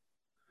be,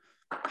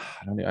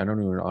 I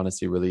don't even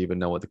honestly really even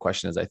know what the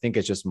question is. I think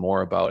it's just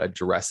more about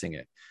addressing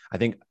it. I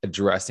think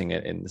addressing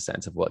it in the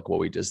sense of like what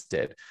we just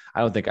did.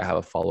 I don't think I have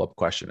a follow-up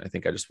question. I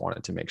think I just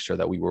wanted to make sure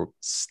that we were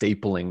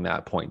stapling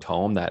that point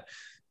home, that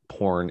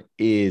porn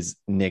is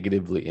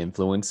negatively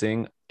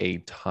influencing a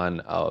ton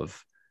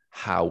of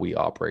how we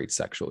operate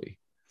sexually.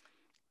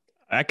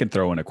 I can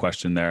throw in a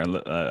question there.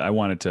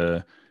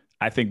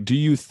 Do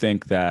you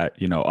think that,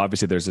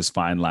 obviously there's this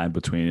fine line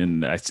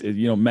between,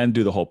 men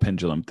do the whole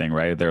pendulum thing,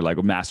 right? They're like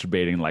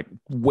masturbating like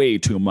way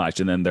too much.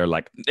 And then they're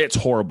like, it's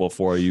horrible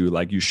for you.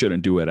 Like, you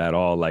shouldn't do it at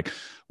all. Like,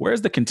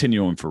 where's the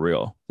continuum for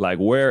real? Like,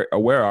 where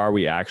are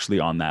we actually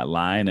on that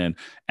line?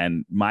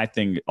 And my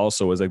thing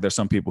also is like, there's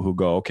some people who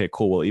go, okay,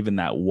 cool. Well, even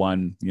that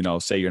one,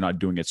 say you're not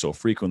doing it so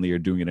frequently, you're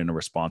doing it in a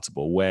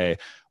responsible way.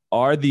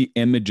 Are the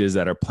images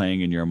that are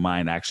playing in your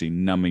mind actually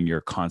numbing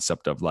your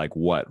concept of like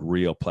what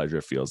real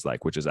pleasure feels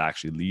like, which is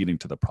actually leading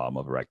to the problem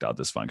of erectile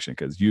dysfunction?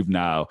 Because you've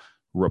now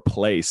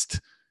replaced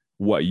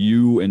what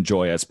you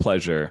enjoy as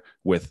pleasure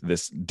with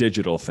this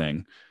digital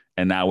thing.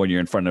 And now when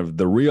you're in front of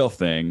the real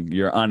thing,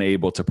 you're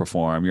unable to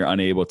perform, you're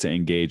unable to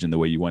engage in the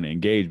way you want to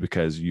engage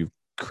because you've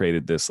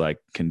created this like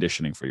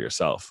conditioning for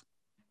yourself.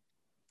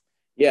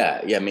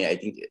 Yeah. I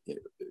think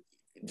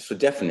So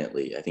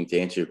definitely, I think to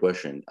answer your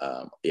question,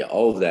 yeah,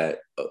 all of that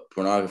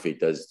pornography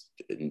does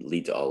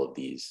lead to all of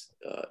these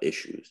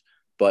issues.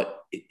 But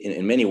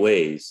in many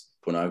ways,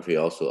 pornography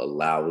also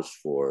allows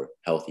for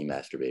healthy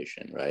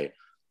masturbation, right?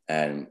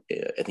 And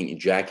I think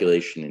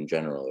ejaculation in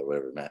general, or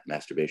whatever,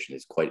 masturbation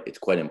is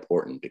quite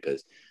important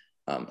because,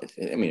 I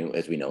mean,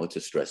 as we know, it's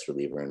a stress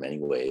reliever in many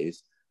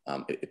ways.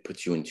 It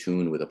puts you in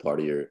tune with a part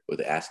of with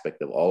the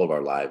aspect of all of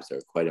our lives that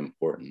are quite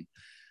important.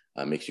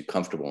 Makes you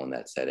comfortable in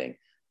that setting.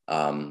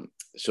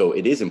 So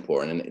it is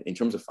important. And in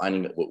terms of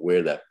finding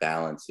where that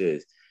balance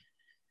is,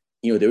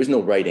 there is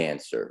no right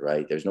answer,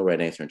 right? There's no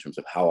right answer in terms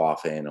of how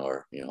often,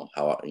 or,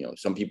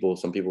 some people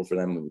for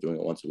them, doing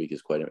it once a week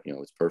is quite,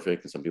 it's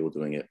perfect. And some people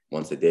doing it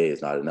once a day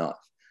is not enough.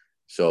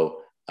 So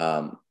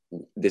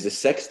there's a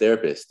sex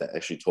therapist that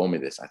actually told me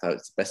this. I thought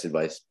it's the best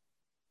advice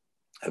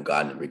I've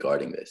gotten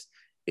regarding this.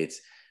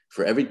 It's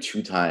for every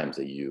 2 times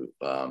that you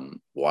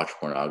watch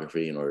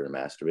pornography in order to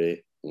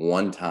masturbate,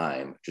 1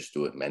 time, just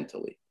do it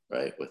mentally,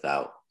 right?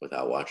 Without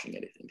watching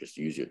anything. Just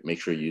make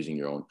sure you're using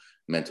your own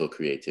mental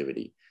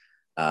creativity.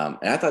 And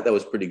I thought that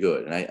was pretty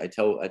good. And I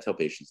tell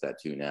patients that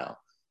too now.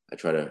 I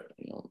try to,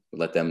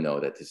 let them know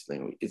that this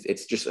thing,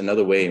 it's just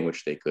another way in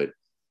which they could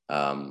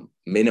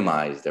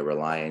minimize their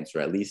reliance,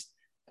 or at least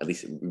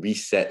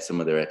reset some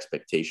of their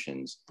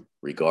expectations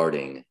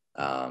regarding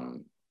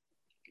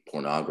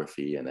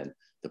pornography, and then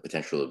the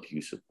potential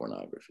abuse of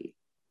pornography.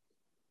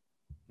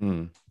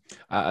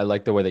 I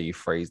like the way that you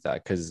phrase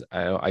that, because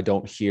I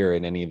don't hear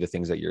in any of the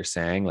things that you're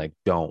saying, like,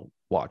 don't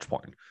watch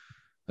porn.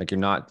 Like, you're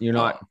not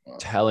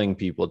telling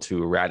people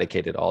to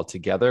eradicate it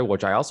altogether,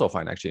 which I also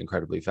find actually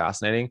incredibly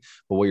fascinating.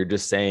 But what you're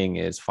just saying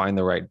is find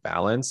the right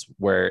balance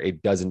where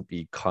it doesn't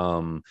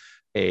become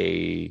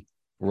a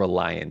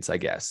reliance, I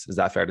guess. Is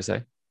that fair to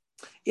say?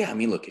 Yeah. I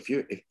mean, look, if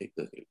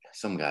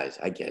some guys,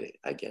 I get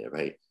it,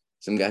 right?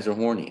 Some guys are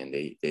horny and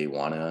they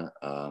want to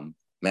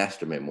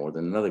masturbate more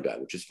than another guy,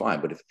 which is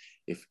fine. But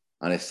if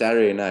on a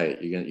Saturday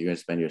night, you're gonna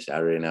spend your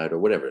Saturday night or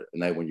whatever the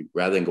night, when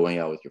rather than going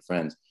out with your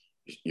friends,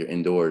 you're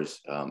indoors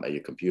at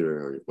your computer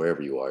or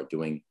wherever you are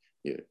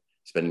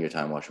spending your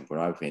time watching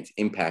pornography, and it's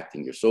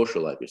impacting your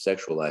social life, your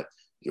sexual life,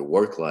 your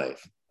work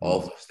life, all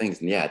of those things.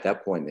 And yeah, at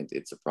that point,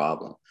 it's a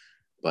problem.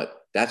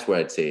 But that's where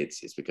I'd say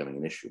it's becoming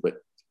an issue. But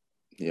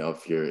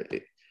if you're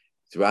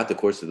throughout the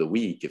course of the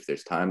week, if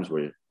there's times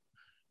where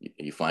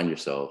you find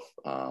yourself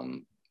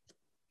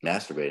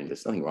masturbating,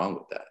 there's nothing wrong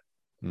with that.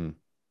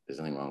 There's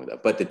nothing wrong with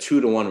that. But the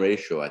 2-to-1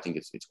 ratio, I think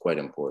it's quite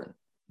important.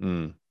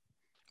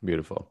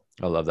 Beautiful.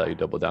 I love that you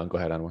double down. Go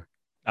ahead, Anwar.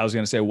 I was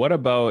going to say, what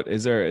about,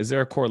 is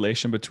there a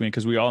correlation between,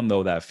 because we all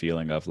know that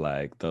feeling of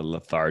like the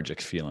lethargic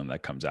feeling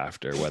that comes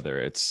after, whether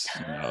it's,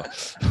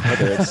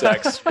 whether it's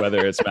sex,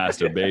 whether it's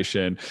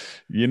masturbation,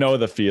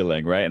 the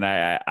feeling, right? And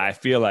I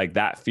feel like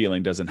that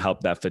feeling doesn't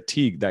help, that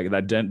fatigue,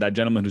 that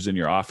gentleman who's in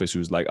your office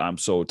who's like, I'm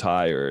so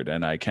tired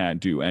and I can't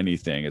do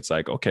anything. It's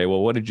like, okay,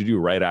 well, what did you do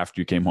right after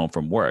you came home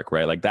from work,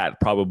 right? Like that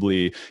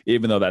probably,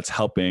 even though that's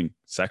helping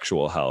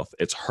sexual health,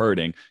 it's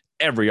hurting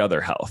every other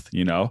health,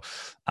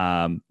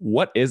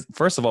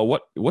 first of all,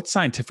 what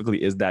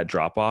scientifically is that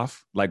drop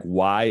off? Like,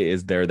 why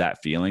is there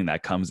that feeling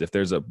that comes, if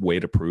there's a way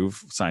to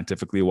prove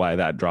scientifically why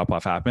that drop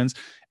off happens?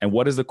 And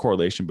what is the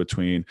correlation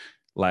between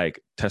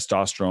like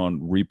testosterone,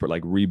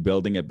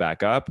 rebuilding it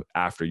back up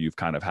after you've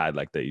kind of had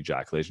like the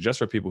ejaculation, just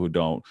for people who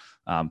don't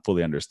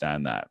fully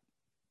understand that?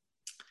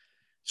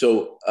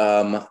 So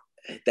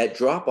that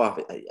drop off,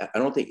 I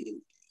don't think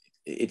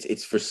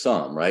it's for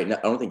some, right?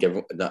 I don't think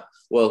everyone,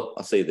 well,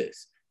 I'll say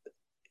this.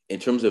 In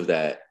terms of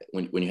that,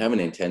 when you have an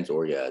intense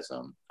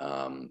orgasm,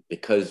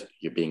 because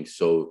you're being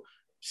so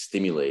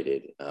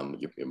stimulated,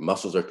 your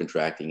muscles are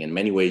contracting. In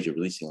many ways, you're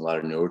releasing a lot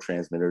of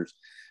neurotransmitters.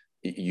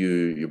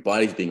 Your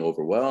body's being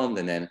overwhelmed,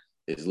 and then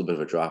there's a little bit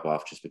of a drop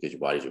off just because your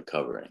body's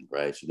recovering,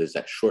 right? So there's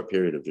that short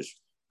period of just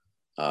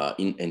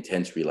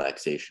intense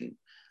relaxation,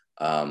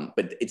 but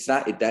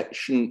that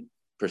shouldn't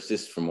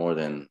persist for more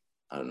than,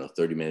 I don't know,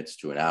 30 minutes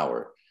to an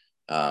hour.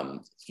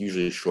 It's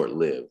usually short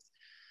lived.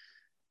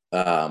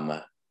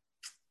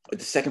 What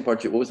was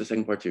the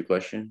second part to your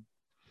question?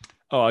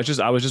 Oh,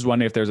 I was just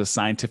wondering if there's a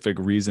scientific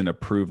reason to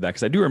prove that.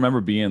 Because I do remember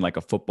being like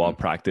a football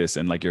practice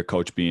and like your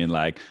coach being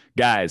like,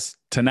 guys,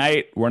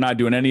 tonight we're not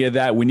doing any of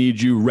that. We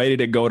need you ready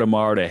to go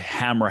tomorrow to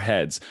hammer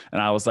heads.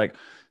 And I was like,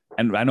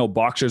 and I know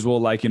boxers will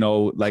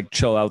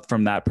chill out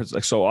from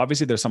that. So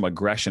obviously there's some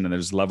aggression and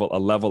there's a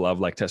level of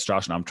like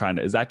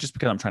testosterone. Is that just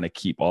because I'm trying to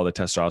keep all the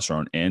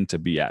testosterone in to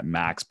be at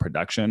max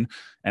production?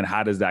 And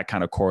how does that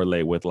kind of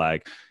correlate with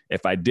like,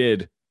 if I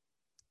didn't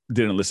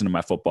listen to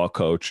my football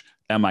coach,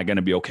 am I going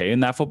to be okay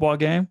in that football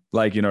game?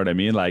 Like, you know what I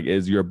mean? Like,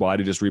 is your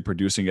body just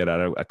reproducing it at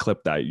a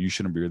clip that you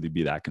shouldn't really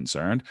be that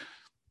concerned?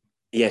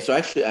 Yeah. So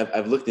actually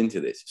I've looked into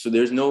this. So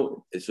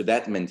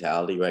that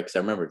mentality, right? Cause I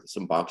remember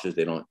some boxers,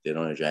 they don't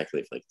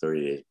ejaculate for like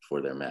 30 days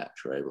before their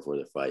match, right? Before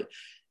their fight.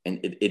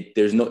 And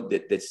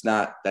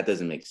that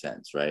doesn't make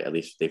sense, right? At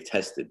least they've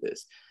tested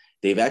this.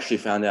 They've actually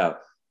found out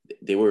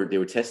they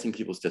were testing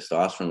people's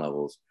testosterone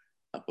levels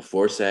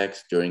before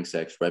sex, during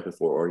sex, right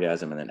before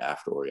orgasm, and then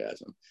after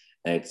orgasm.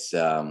 And it's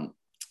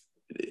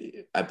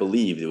I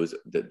believe it was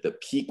the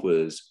peak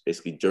was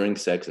basically during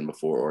sex and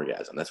before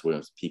orgasm. That's when it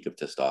was the peak of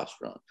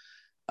testosterone.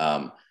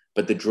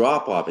 But the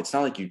drop off, it's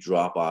not like you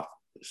drop off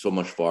so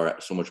much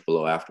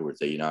below afterwards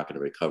that you're not going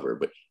to recover,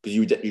 but because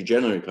you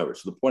generally recover.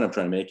 So the point I'm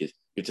trying to make is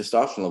your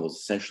testosterone levels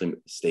essentially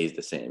stays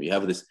the same. You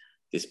have this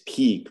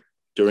peak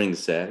during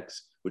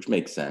sex, which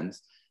makes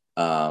sense.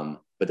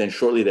 But then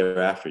shortly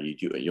thereafter,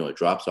 it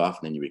drops off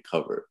and then you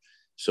recover.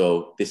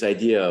 So this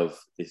idea of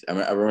this,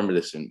 I remember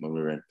this when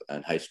we were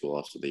in high school.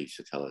 Also, they used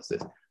to tell us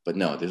this, but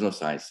no, there's no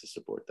science to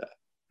support that.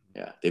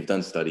 Yeah, they've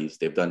done studies.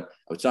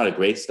 It's not a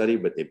great study,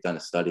 but they've done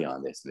a study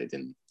on this, and it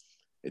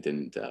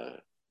didn't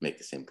make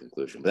the same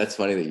conclusion. But that's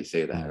funny that you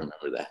say that. I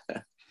remember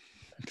that.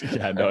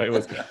 Yeah, no, it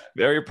was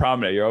very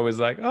prominent. You're always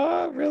like,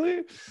 oh,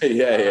 really?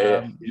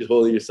 Yeah. You're just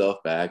holding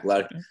yourself back.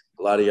 A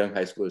lot of young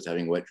high schoolers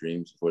having wet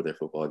dreams before their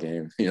football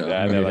game. You know?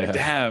 Yeah, and they're like,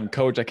 damn,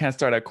 coach, I can't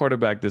start at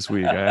quarterback this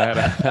week. But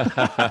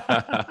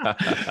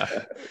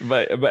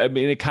I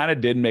mean, it kind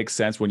of did make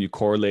sense when you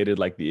correlated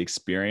like the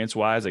experience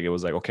wise. Like it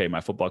was like, okay, my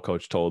football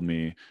coach told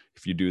me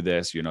if you do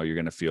this, you're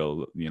going to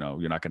feel, you're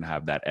not going to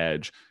have that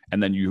edge.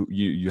 And then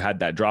you had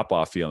that drop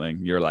off feeling.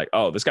 You're like,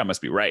 oh, this guy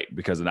must be right,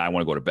 because then I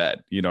want to go to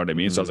bed. You know what I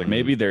mean? So I was like,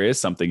 maybe there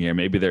is something here.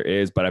 Maybe there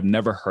is, but I've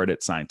never heard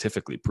it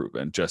scientifically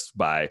proven. Just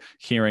by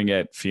hearing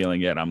it,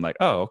 feeling it, I'm like,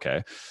 oh, okay.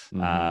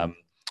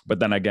 But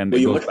then again,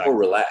 you're much more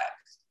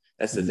relaxed.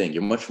 That's the thing.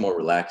 You're much more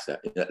relaxed.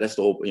 That's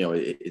the whole,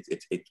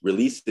 it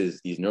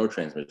releases these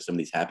neurotransmitters, some of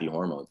these happy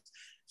hormones.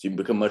 So you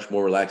become much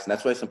more relaxed. And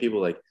that's why some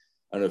people like,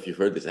 I don't know if you've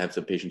heard this. I have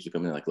some patients who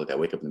come in like, look, I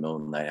wake up in the middle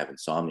of the night, I have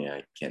insomnia,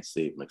 I can't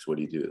sleep. I'm like, so what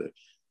do you do?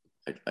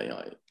 Like, I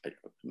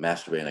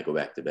masturbate and I go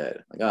back to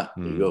bed. I'm like,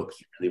 there you go. Because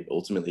you really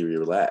ultimately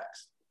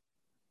relax.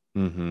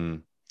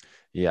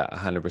 Yeah,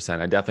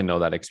 100%. I definitely know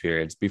that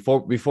experience.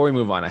 Before we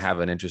move on, I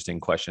have an interesting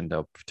question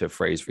to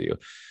phrase for you.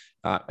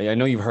 I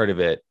know you've heard of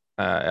it.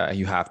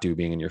 You have to,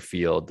 being in your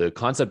field, the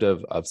concept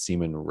of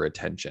semen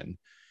retention,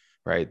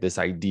 right? This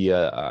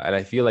idea, and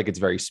I feel like it's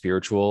very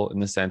spiritual in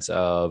the sense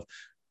of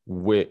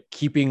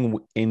keeping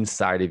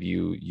inside of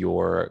you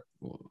your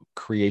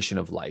creation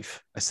of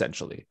life,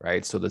 essentially,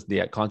 right? So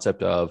the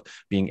concept of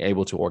being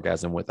able to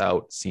orgasm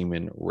without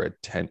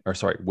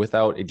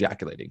without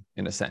ejaculating,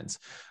 in a sense.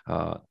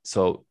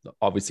 So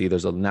obviously,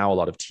 there's now a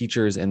lot of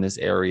teachers in this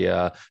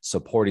area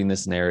supporting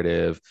this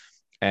narrative.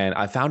 And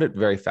I found it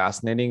very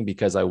fascinating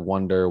because I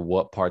wonder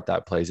what part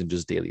that plays in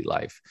just daily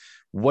life.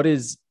 What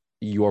is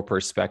your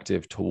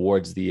perspective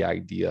towards the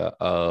idea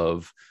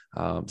of,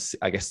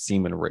 I guess,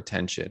 semen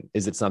retention?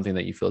 Is it something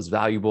that you feel is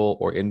valuable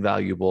or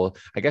invaluable?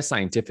 I guess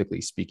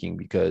scientifically speaking,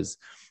 because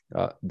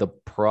the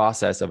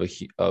process of a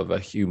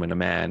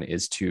man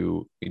is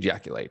to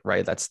ejaculate,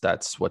 right?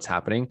 That's what's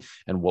happening.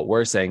 And what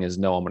we're saying is,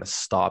 no, I'm going to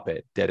stop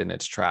it dead in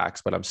its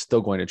tracks, but I'm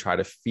still going to try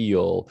to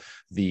feel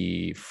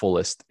the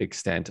fullest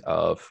extent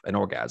of an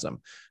orgasm.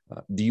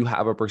 Do you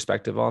have a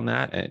perspective on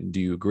that? And do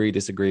you agree,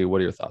 disagree?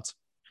 What are your thoughts?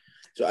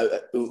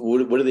 So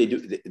what do they do?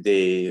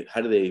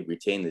 How do they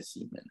retain the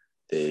semen?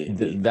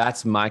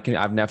 That's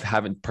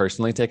haven't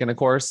personally taken a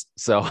course,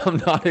 so I'm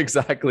not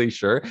exactly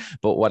sure.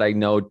 But what I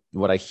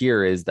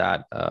hear is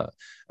that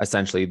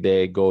essentially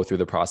they go through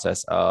the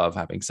process of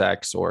having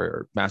sex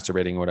or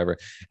masturbating or whatever,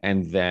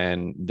 and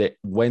then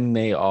when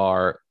they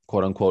are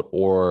quote unquote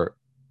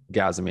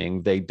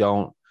orgasming, they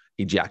don't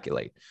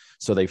ejaculate.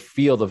 So they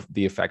feel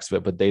the effects of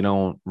it, but they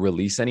don't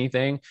release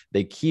anything.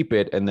 They keep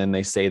it, and then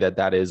they say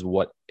that is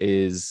what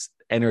is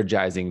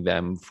energizing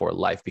them for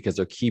life, because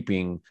they're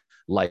keeping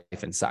life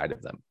inside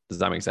of them. Does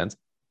that make sense?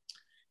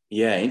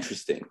 Yeah,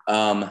 interesting.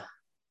 I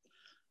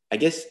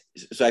guess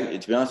so.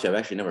 To be honest with you, I've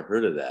actually never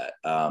heard of that.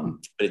 But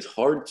it's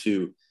hard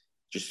to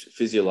just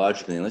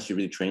physiologically, unless you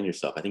really train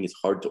yourself. I think it's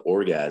hard to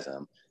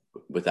orgasm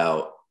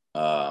without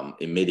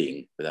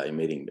ejaculating,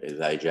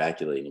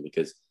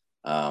 because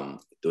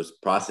those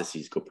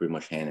processes go pretty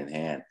much hand in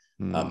hand.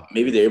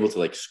 Maybe they're able to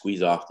like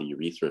squeeze off the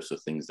urethra so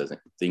things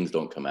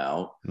don't come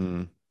out.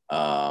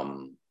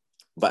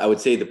 But I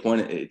would say the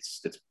point,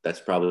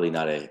 that's probably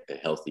not a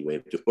healthy way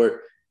to,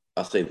 or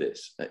I'll say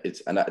this,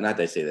 it's not that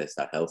I say that's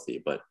not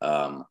healthy, but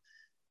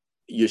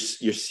your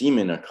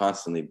semen are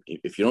constantly,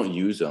 if you don't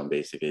use them,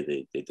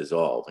 basically they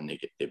dissolve and they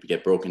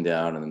get broken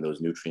down, and then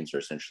those nutrients are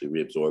essentially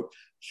reabsorbed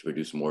to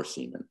produce more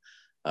semen,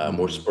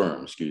 more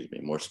sperm.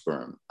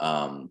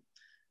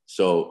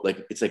 So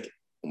like, it's like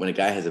when a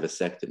guy has a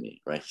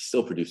vasectomy, right? He's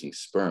still producing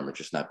sperm, it's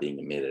just not being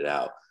emitted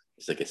out.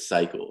 It's like a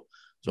cycle.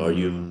 So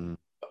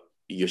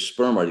your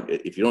sperm are,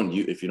 if you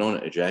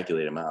don't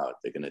ejaculate them out,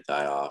 they're going to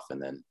die off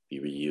and then be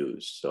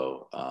reused.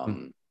 So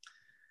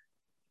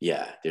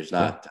there's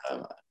not,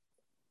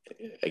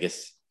 I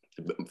guess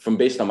from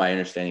based on my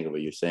understanding of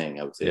what you're saying,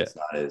 I would say it's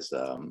not as,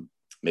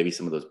 maybe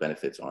some of those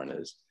benefits aren't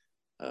as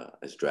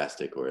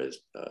drastic or as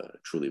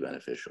truly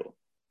beneficial.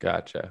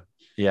 Gotcha.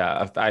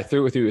 Yeah, I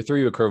threw you a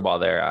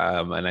curveball there,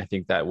 and I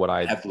think that what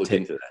I have to look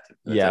into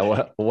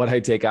that. What I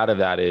take out of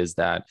that is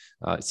that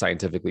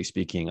scientifically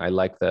speaking, I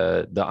like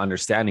the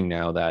understanding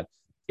now that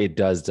it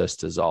does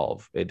just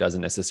dissolve. It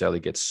doesn't necessarily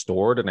get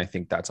stored. And I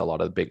think that's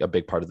a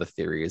big part of the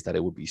theory is that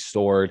it would be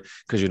stored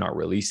because you're not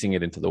releasing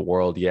it into the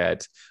world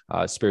yet,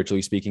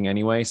 spiritually speaking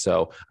anyway.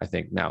 So I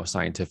think now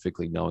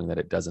scientifically knowing that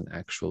it doesn't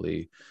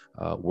actually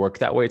work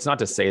that way. It's not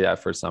to say that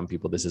for some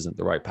people, this isn't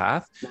the right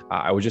path.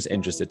 I was just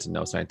interested to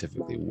know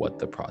scientifically what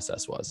the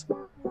process was.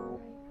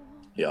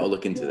 Yeah, I'll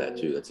look into that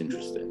too. That's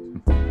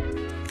interesting.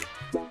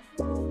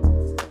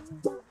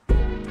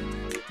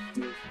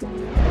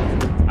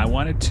 I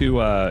wanted to,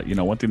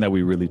 one thing that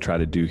we really try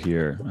to do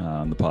here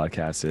on the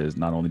podcast is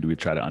not only do we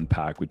try to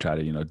unpack, we try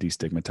to,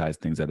 destigmatize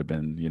things that have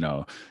been,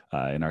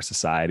 in our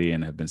society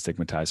and have been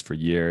stigmatized for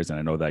years. And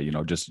I know that,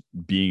 just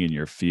being in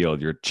your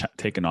field, you're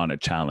taking on a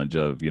challenge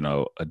of,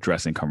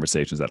 addressing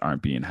conversations that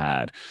aren't being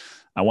had.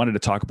 I wanted to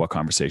talk about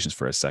conversations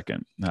for a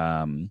second.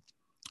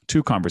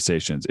 Two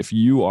conversations. If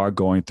you are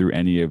going through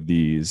any of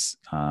these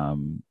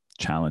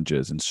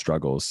challenges and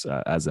struggles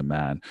as a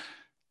man,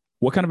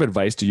 what kind of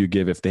advice do you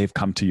give if they've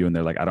come to you and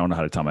they're like, I don't know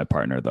how to tell my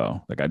partner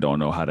though. Like, I don't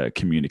know how to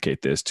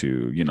communicate this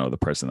to, the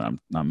person that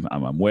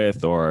I'm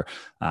with, or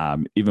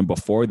even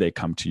before they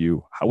come to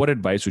you, what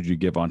advice would you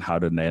give on how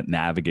to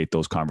navigate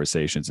those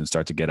conversations and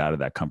start to get out of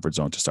that comfort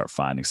zone to start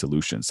finding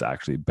solutions to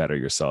actually better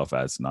yourself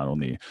as not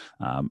only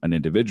an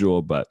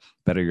individual, but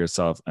better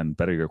yourself and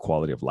better your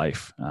quality of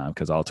life?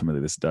 Because ultimately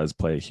this does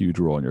play a huge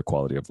role in your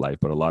quality of life,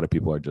 but a lot of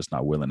people are just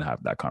not willing to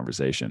have that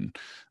conversation.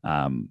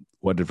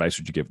 What advice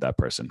would you give that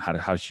person?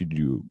 How should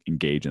you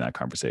engage in that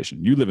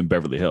conversation? You live in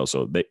Beverly Hills,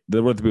 so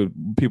there were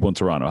people in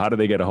Toronto. How do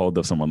they get a hold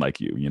of someone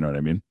like you? You know what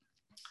I mean?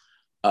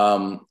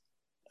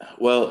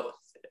 Well,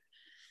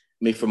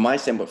 I mean, from my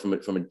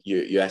standpoint,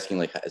 you're asking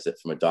like, is it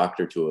from a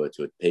doctor to a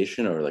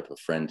patient or like a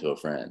friend to a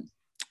friend?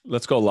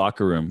 Let's go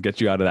locker room,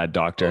 get you out of that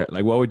doctor.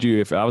 Like, what would you,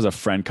 if I was a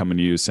friend coming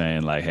to you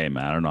saying like, hey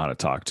man, I don't know how to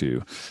talk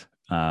to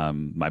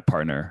my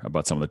partner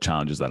about some of the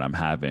challenges that I'm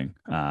having.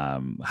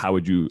 How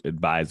would you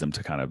advise them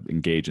to kind of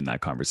engage in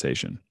that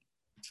conversation?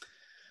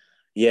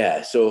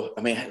 Yeah. So,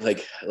 I mean,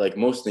 like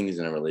most things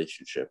in a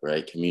relationship,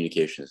 right?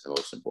 Communication is the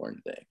most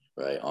important thing,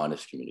 right?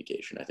 Honest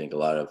communication. I think a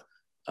lot of,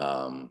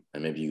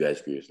 and maybe you guys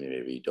agree with me,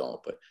 maybe you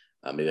don't, but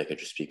maybe I could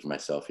just speak for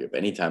myself here, but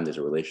anytime there's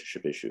a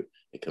relationship issue,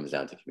 it comes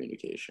down to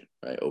communication,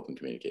 right? Open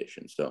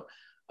communication. So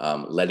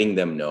letting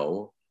them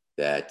know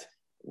that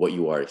what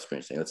you are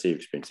experiencing, let's say you're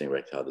experiencing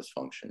erectile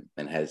dysfunction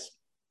and has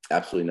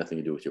absolutely nothing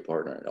to do with your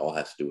partner. It all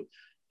has to do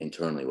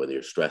internally, whether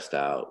you're stressed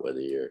out, whether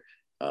you're,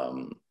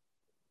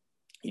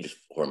 you just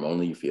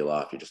hormonally, you feel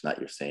off, you're just not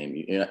your same,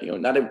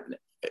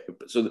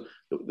 so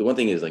the one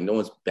thing is like, no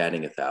one's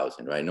batting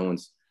 1,000, right? No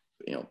one's,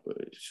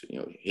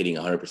 hitting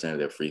 100% of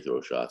their free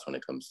throw shots when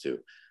it comes to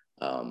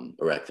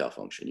erectile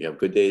function. You have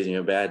good days and you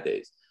have bad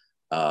days.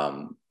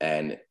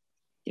 And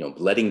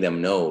letting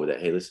them know that,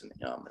 hey, listen,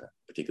 I'm in a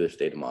particular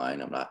state of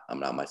mind. I'm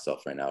not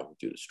myself right now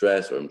due to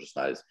stress, or I'm just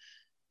not as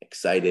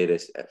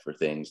excited for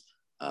things.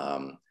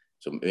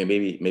 So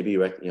maybe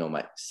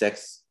my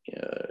sex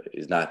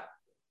is not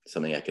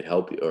something I could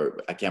help you, or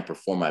I can't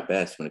perform my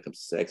best when it comes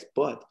to sex,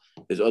 but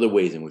there's other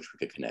ways in which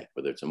we could connect,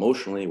 whether it's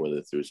emotionally,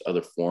 whether there's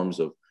other forms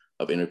of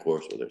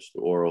intercourse, whether it's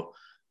through oral.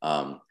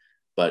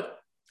 But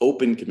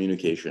open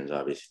communication is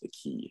obviously the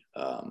key,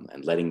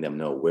 and letting them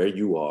know where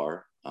you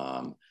are.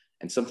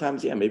 And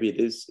sometimes, maybe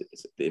it's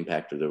the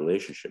impact of the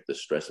relationship, the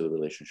stress of the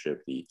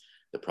relationship, the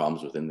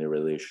problems within the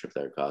relationship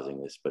that are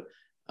causing this. But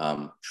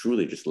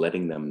truly just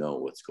letting them know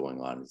what's going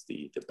on is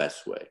the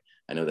best way.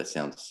 I know that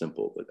sounds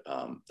simple, but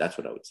that's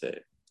what I would say.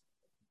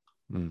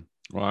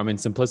 Well, I mean,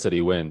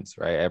 simplicity wins,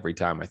 right? Every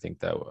time. I think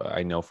that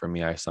I know for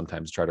me, I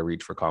sometimes try to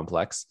reach for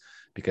complex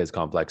because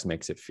complex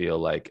makes it feel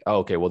like, oh,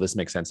 okay, well, this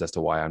makes sense as to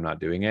why I'm not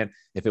doing it.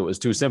 If it was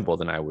too simple,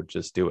 then I would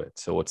just do it.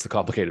 So what's the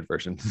complicated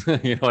version?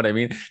 You know what I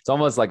mean? It's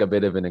almost like a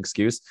bit of an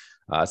excuse.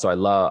 So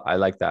I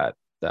like that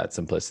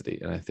simplicity.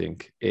 And I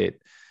think it,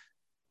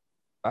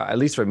 at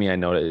least for me, I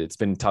know that it's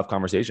been tough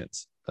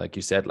conversations. Like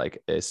you said,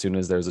 like as soon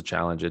as there's a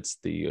challenge, it's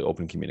the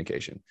open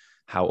communication.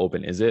 How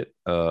open is it?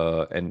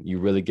 And you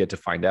really get to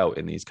find out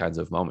in these kinds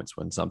of moments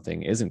when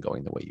something isn't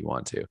going the way you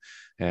want to.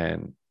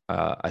 And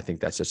I think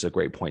that's just a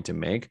great point to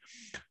make.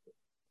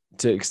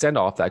 To extend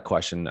off that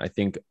question, I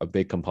think a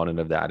big component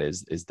of that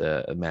is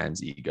the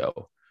man's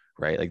ego,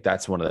 right? Like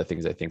that's one of the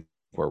things I think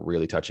we're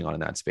really touching on in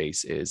that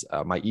space is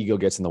my ego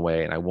gets in the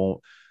way, and I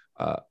won't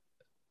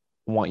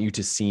want you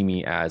to see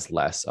me as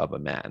less of a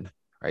man,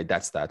 right?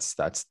 That's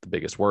the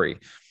biggest worry.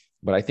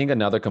 But I think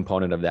another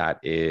component of that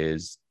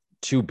is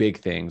two big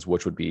things,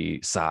 which would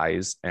be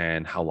size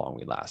and how long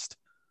we last,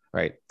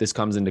 right? This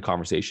comes into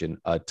conversation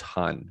a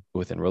ton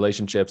within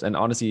relationships, and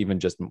honestly, even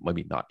just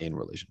maybe not in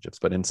relationships,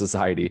 but in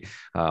society.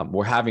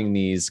 We're having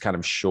these kind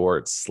of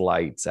short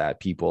slights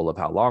at people of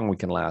how long we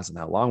can last and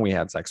how long we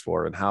had sex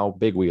for and how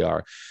big we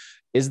are.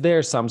 Is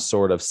there some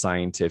sort of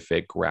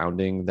scientific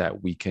grounding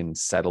that we can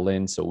settle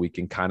in so we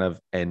can kind of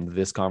end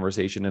this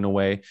conversation in a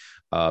way?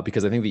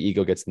 Because I think the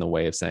ego gets in the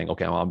way of saying,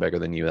 okay, well, I'm bigger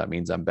than you, that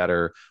means I'm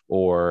better,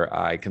 or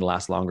I can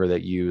last longer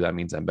than you, that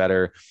means I'm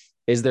better.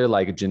 Is there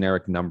like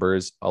generic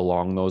numbers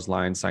along those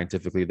lines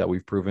scientifically that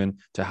we've proven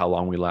to how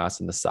long we last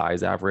in the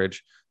size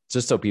average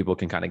just so people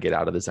can kind of get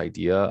out of this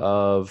idea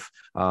of,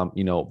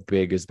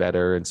 big is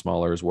better and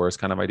smaller is worse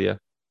kind of idea?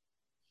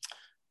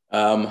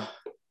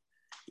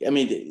 I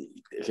mean,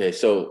 okay.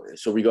 So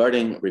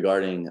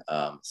regarding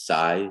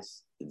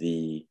size,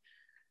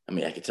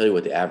 I can tell you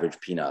what the average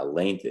penile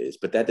length is,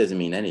 but that doesn't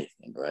mean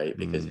anything, right?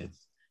 Because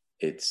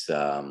it's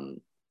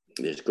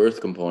there's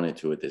girth component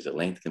to it. There's a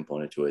length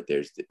component to it.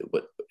 There's the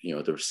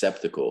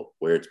receptacle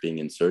where it's being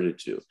inserted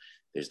to.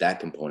 There's that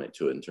component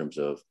to it in terms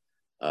of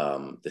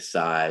the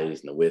size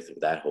and the width of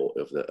that whole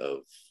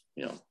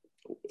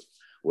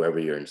wherever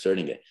you're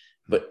inserting it.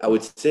 But I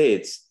would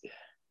say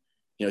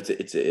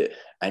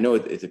I know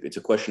it's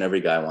a question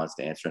every guy wants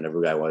to answer, and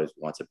every guy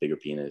wants a bigger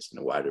penis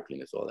and a wider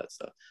penis, all that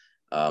stuff.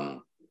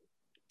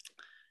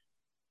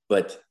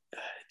 But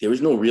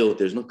there's no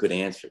good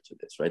answer to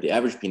this, right? The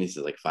average penis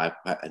is like I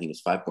think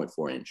it's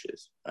 5.4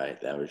 inches, right?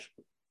 The average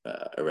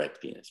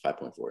erect penis,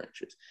 5.4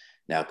 inches.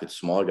 Now, could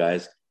smaller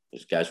guys,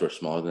 there's guys who are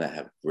smaller than that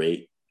have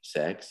great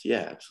sex?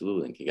 Yeah,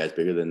 absolutely. And can guys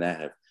bigger than that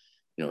have,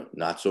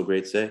 not so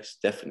great sex?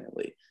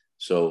 Definitely.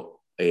 So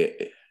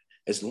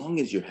as long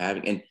as you're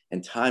having,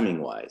 and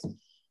timing wise,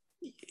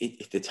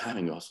 if the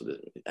timing also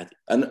doesn't,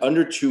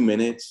 under 2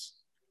 minutes,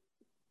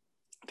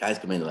 guys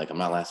come in like, I'm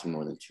not lasting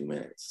more than 2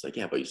 minutes. It's like,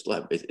 yeah, but you still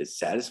have, it's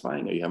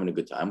satisfying. Are you having a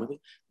good time with it?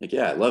 Like,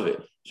 yeah, I love it.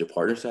 Is your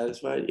partner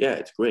satisfied? Yeah,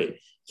 it's great.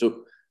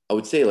 So I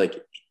would say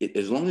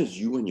as long as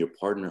you and your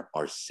partner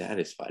are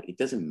satisfied, it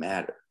doesn't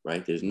matter,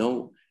 right?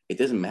 It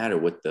doesn't matter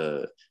what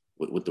the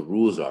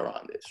rules are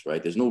on this,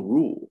 right? There's no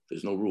rule.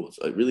 There's no rules.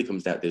 It really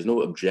comes down, there's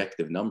no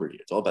objective number here.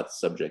 It's all about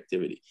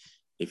subjectivity.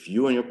 If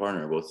you and your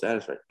partner are both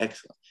satisfied,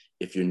 excellent.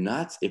 If you're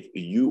not,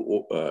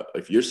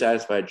 if you're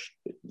satisfied,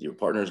 your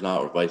partner is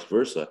not, or vice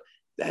versa,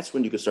 that's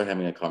when you can start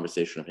having a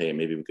conversation of, hey,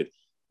 maybe we could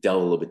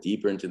delve a little bit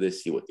deeper into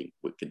this, see what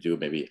we could do.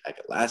 Maybe I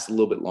could last a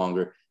little bit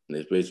longer, and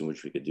there's ways in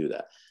which we could do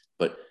that.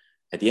 But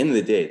at the end of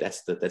the day,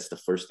 that's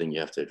the first thing you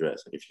have to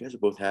address. If you guys are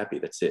both happy,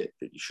 that's it.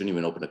 You shouldn't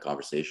even open a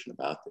conversation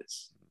about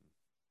this.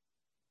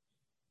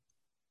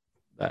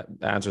 That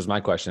answers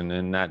my question.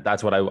 And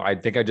that's what I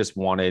think. I just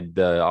wanted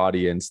the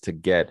audience to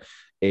get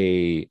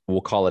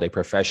we'll call it a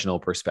professional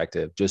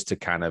perspective, just to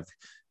kind of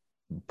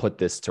put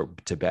this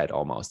to bed,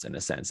 almost, in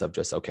a sense of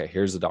just, okay,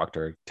 here's the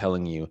doctor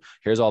telling you,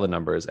 here's all the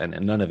numbers, and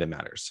none of it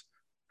matters,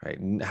 right?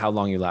 How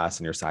long you last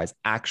and your size,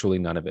 actually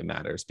none of it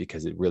matters,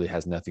 because it really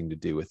has nothing to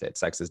do with it.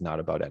 Sex is not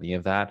about any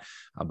of that,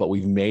 but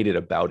we've made it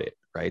about it,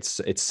 right?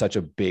 It's such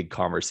a big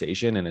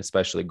conversation, and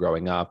especially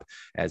growing up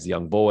as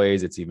young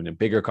boys, it's even a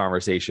bigger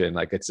conversation.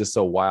 Like, it's just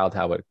so wild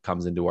how it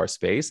comes into our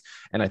space.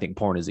 And I think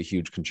porn is a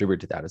huge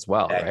contributor to that as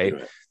well, right?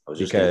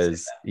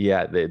 Because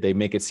they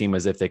make it seem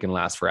as if they can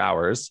last for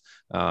hours,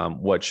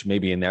 which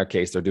maybe in their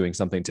case, they're doing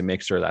something to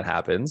make sure that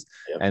happens.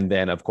 Yep. And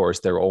then of course,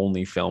 they're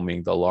only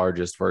filming the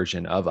largest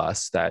version of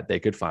us that they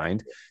could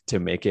find to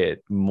make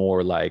it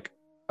more like,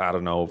 I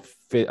don't know,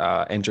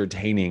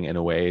 entertaining in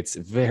a way. It's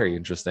very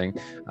interesting.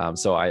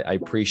 So I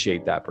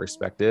appreciate that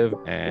perspective.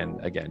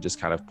 And again,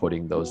 just kind of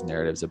putting those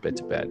narratives a bit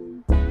to bed.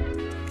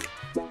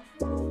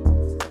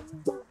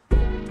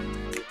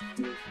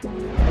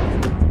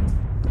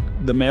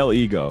 The male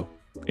ego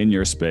in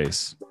your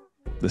space,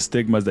 the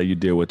stigmas that you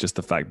deal with, just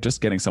the fact, just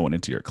getting someone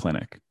into your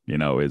clinic,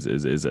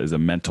 is a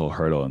mental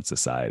hurdle in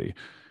society.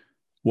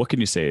 What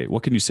can you say?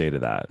 What can you say to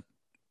that?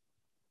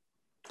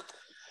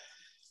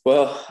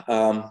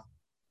 Well,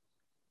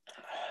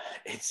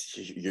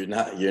 you're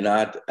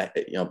not,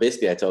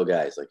 basically I tell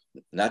guys, like,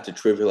 not to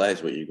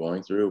trivialize what you're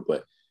going through,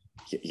 but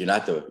you're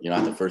not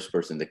the first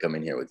person to come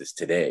in here with this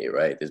today,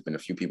 right? There's been a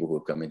few people who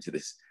have come to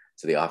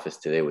the office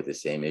today with the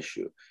same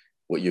issue.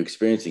 What you're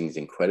experiencing is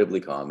incredibly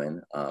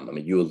common.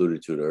 You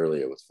alluded to it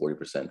earlier, with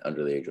 40%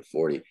 under the age of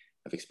 40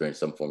 have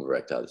experienced some form of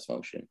erectile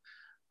dysfunction.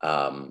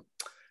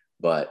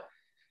 But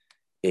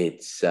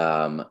it's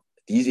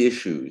these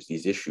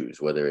issues,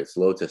 whether it's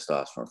low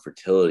testosterone,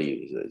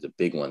 fertility is a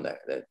big one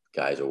that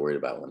guys are worried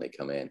about when they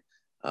come in,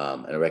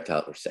 and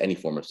erectile or any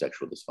form of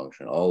sexual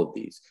dysfunction. All of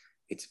these,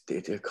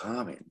 they're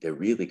common. They're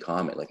really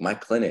common. Like my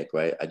clinic,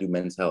 right? I do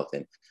men's health,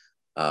 and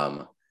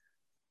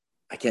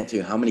I can't tell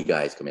you how many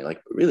guys come in.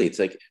 Like, really, it's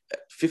like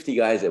 50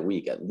 guys a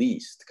week at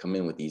least come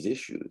in with these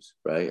issues,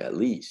 right? At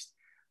least.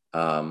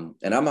 And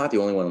I'm not the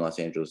only one in Los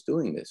Angeles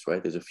doing this,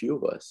 right? There's a few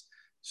of us.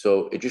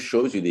 So it just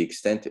shows you the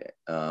extent,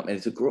 and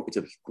it's a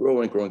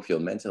growing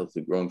field. Men's health is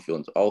a growing field,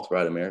 and all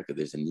throughout America,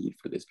 there's a need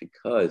for this,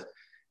 because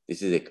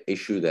this is an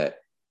issue that,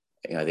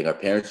 I think our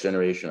parents'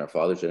 generation, our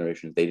father's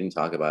generation, they didn't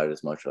talk about it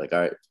as much. They're like,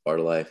 all right, it's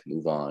part of life,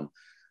 move on.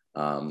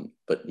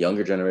 But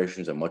younger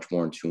generations are much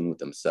more in tune with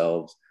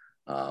themselves,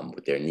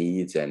 with their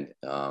needs, and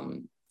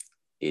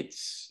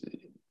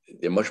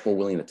they're much more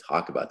willing to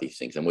talk about these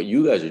things. And what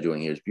you guys are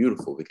doing here is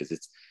beautiful, because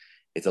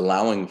it's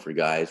allowing for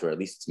guys, or at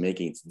least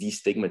it's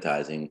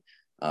destigmatizing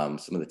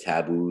some of the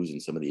taboos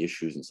and some of the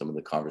issues and some of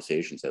the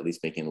conversations, at least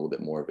making it a little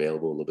bit more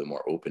available, a little bit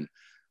more open,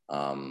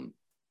 and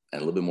a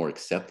little bit more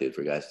accepted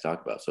for guys to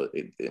talk about. So,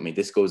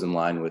 this goes in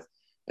line with,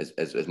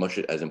 as much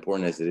as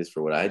important as it is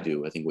for what I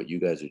do, I think what you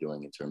guys are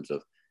doing in terms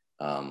of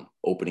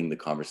opening the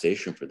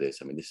conversation for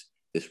this.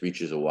 this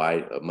reaches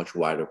a much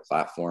wider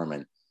platform,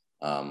 and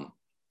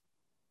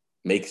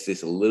makes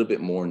this a little bit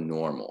more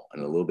normal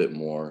and a little bit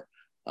more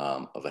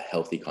of a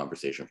healthy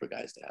conversation for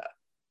guys to have.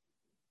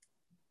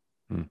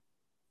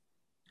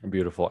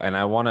 Beautiful. And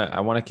I want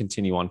to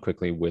continue on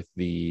quickly with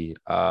the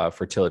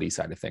fertility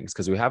side of things,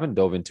 because we haven't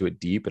dove into it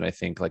deep. And I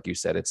think, like you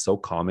said, it's so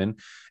common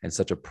and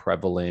such a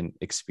prevalent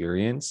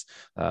experience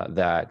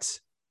that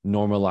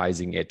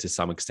normalizing it to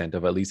some extent,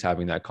 of at least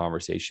having that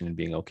conversation and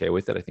being okay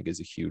with it, I think is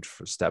a huge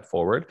step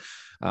forward.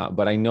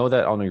 But I know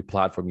that on your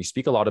platform, you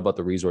speak a lot about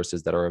the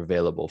resources that are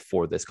available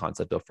for this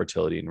concept of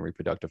fertility and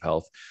reproductive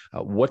health.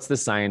 What's the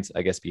science,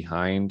 I guess,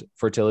 behind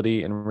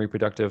fertility and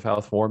reproductive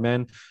health for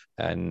men?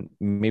 And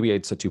maybe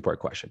it's a two-part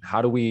question.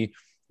 How do we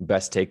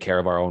best take care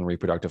of our own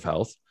reproductive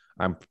health?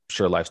 I'm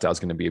sure lifestyle is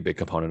going to be a big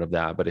component of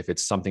that, but if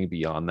it's something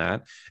beyond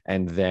that,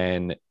 and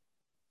then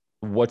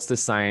what's the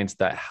science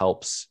that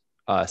helps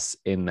us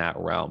in that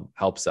realm,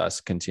 helps us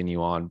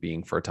continue on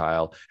being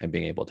fertile and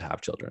being able to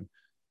have children?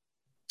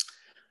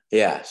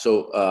 Yeah.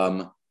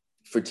 So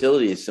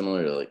fertility is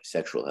similar to like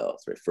sexual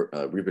health,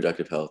 right?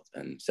 Reproductive health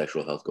and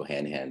sexual health go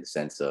hand in hand in the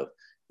sense of,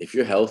 if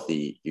you're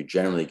healthy, you're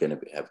generally going to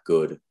have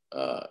good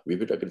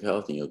reproductive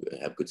health, and you'll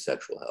have good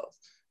sexual health.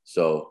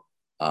 So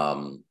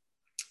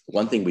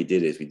one thing we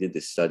did is we did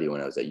this study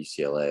when I was at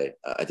UCLA.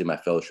 I did my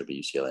fellowship at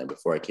UCLA, and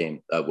before I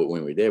came, when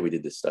we were there, we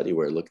did this study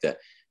where it looked at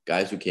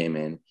guys who came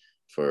in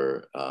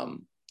for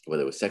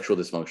whether it was sexual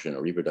dysfunction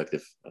or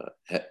reproductive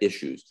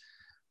issues.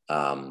 We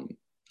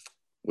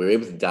were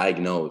able to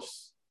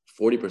diagnose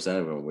 40%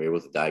 of them. We were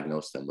able to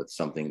diagnose them with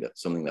something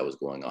that was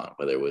going on,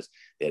 whether it was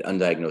they had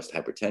undiagnosed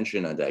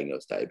hypertension,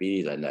 undiagnosed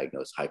diabetes,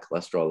 undiagnosed high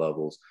cholesterol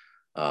levels.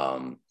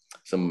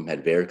 Some of them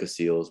had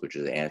varicoceles, which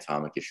is an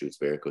anatomic issue. It's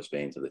varicose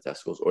veins of the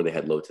testicles, or they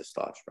had low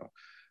testosterone.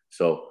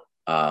 So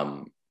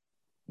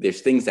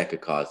there's things that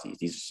could cause these.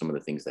 These are some of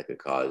the things that could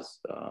cause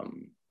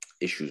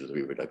issues with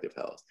reproductive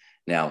health.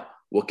 Now,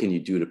 what can you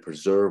do to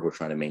preserve or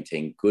trying to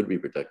maintain good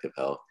reproductive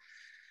health?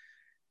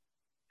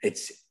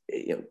 It's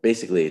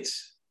basically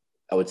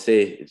I would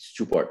say it's a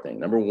two-part thing.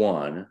 Number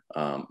one,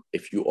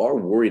 if you are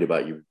worried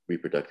about your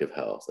reproductive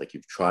health, like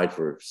you've tried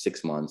for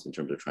 6 months in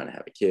terms of trying to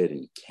have a kid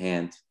and you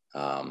can't,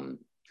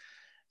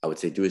 I would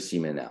say do a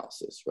semen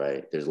analysis,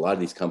 right? There's a lot of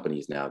these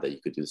companies now that you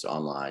could do this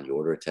online. You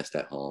order a test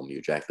at home, you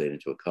ejaculate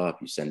into a cup,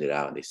 you send it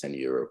out, and they send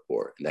you a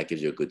report, and that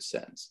gives you a good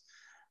sense.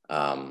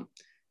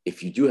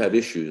 If you do have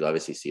issues,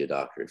 obviously see a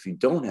doctor. If you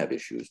don't have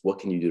issues, what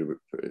can you do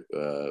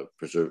to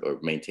preserve or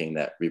maintain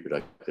that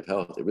reproductive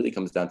health? It really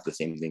comes down to the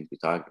same things we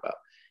talked about.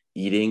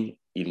 Eating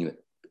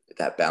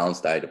that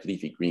balanced diet of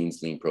leafy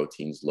greens, lean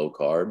proteins, low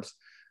carbs,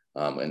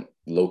 and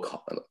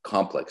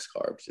complex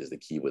carbs is the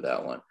key with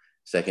that one.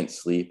 Second,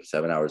 sleep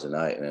 7 hours a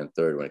night. And then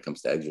third, when it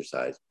comes to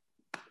exercise,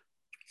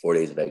 4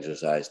 days of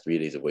exercise, 3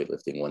 days of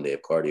weightlifting, 1 day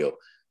of cardio.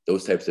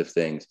 Those types of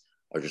things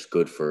are just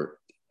good for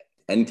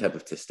any type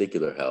of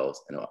testicular health.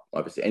 And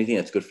obviously anything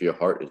that's good for your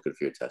heart is good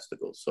for your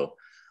testicles. So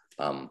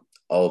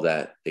all of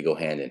that, they go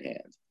hand in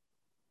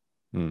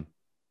hand.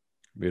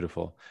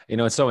 Beautiful.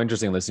 It's so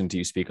interesting listening to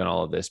you speak on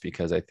all of this,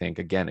 because I think,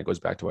 again, it goes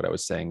back to what I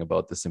was saying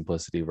about the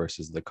simplicity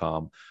versus the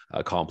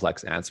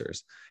complex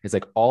answers. It's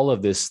like all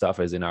of this stuff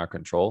is in our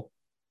control.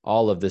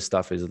 All of this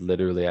stuff is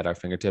literally at our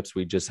fingertips.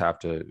 We just have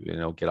to,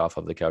 get off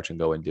of the couch and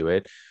go and do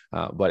it.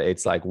 But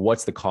it's like,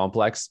 what's the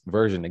complex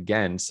version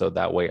again? So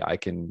that way I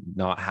can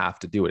not have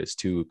to do it. It's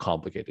too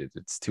complicated.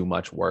 It's too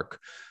much work.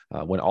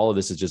 When all of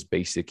this is just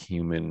basic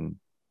human,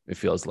 it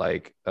feels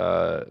like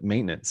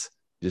maintenance.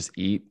 Just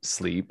eat,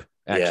 sleep,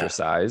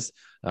 exercise,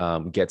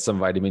 get some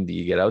vitamin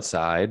D, get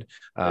outside,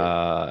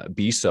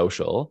 be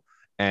social,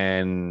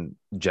 and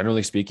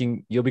generally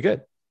speaking, you'll be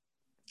good.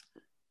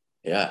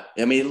 Yeah.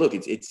 I mean, look,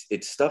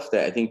 it's stuff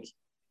that I think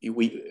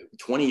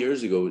 20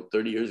 years ago,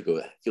 30 years ago,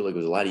 I feel like it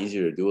was a lot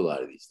easier to do a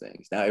lot of these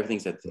things. Now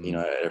everything's at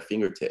our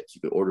fingertips.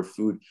 You could order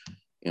food,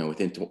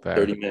 within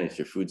 30 minutes,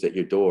 your food's at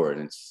your door,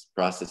 and it's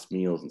processed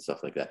meals and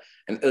stuff like that.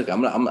 And look,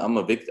 I'm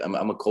a victim.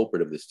 I'm a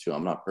culprit of this too.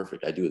 I'm not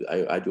perfect. I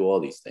do all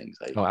these things.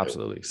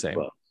 Absolutely. Same.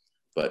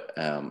 But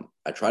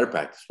I try to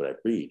practice what I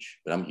preach,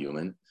 but I'm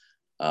human.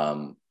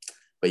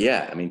 But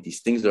yeah, I mean,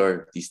 these things,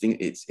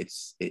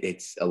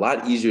 it's a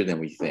lot easier than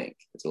we think.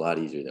 It's a lot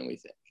easier than we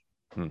think.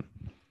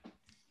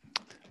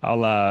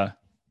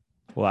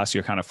 We'll ask you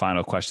a kind of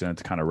final question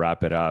to kind of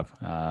wrap it up.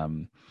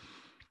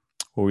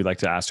 What we like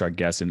to ask our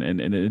guests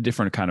in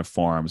different kind of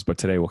forms, but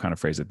today we'll kind of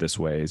phrase it this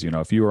way: is,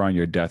 if you were on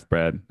your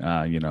deathbed,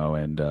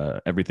 and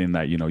everything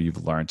that,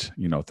 you've learned,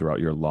 throughout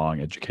your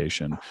long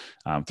education,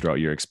 throughout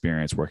your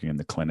experience working in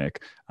the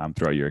clinic,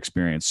 throughout your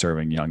experience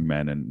serving young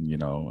men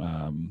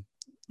and,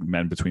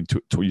 men between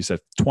you said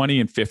 20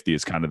 and 50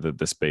 is kind of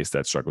the space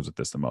that struggles with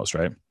this the most,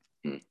 right?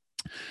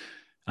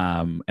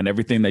 And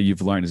everything that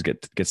you've learned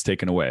gets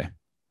taken away.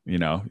 He's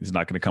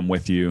not going to come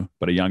with you,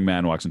 but a young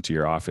man walks into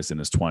your office in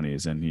his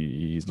 20s and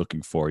he's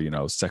looking for,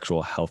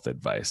 sexual health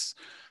advice.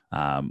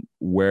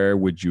 Where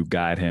would you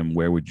guide him?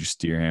 Where would you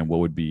steer him? What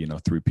would be,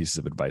 3 pieces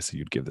of advice that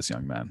you'd give this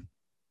young man?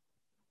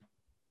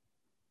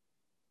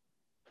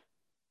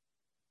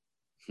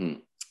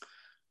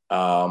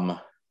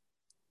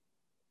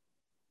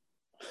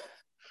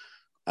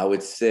 I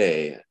would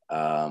say,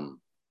 the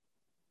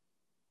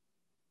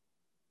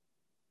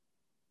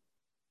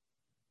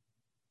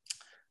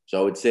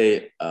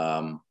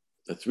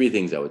three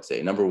things I would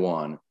say. Number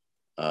one,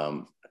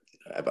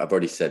 I've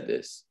already said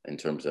this in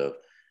terms of,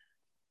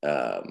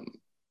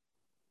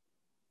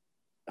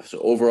 so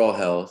overall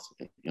health,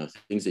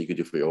 things that you could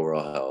do for your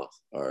overall health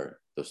are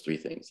those three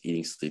things: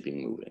 eating,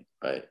 sleeping, moving,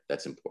 right?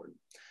 That's important.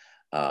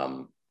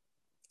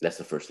 That's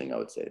the first thing I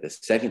would say. The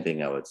second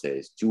thing I would say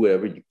is do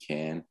whatever you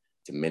can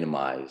to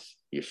minimize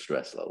your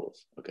stress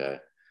levels. Okay.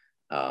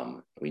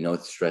 We know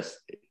stress,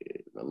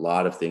 a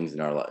lot of things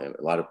a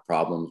lot of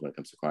problems when it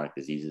comes to chronic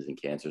diseases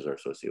and cancers are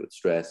associated with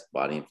stress,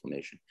 body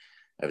inflammation,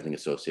 everything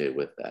associated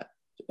with that.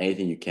 So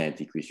anything you can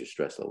decrease your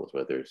stress levels,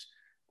 whether it's,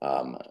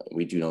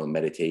 we do know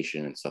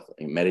meditation and stuff,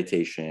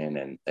 meditation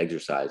and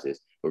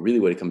exercises, but really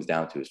what it comes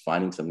down to is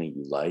finding something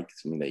you like,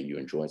 something that you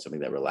enjoy,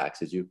 something that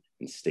relaxes you,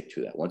 and stick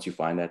to that. Once you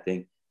find that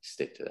thing,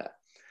 stick to that.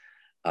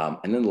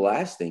 And then the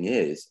last thing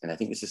is, and I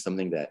think this is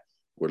something that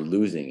we're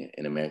losing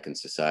in American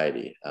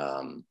society,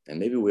 and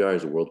maybe we are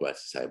as a worldwide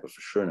society, but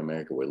for sure in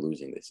America, we're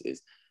losing this,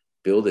 is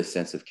build a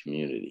sense of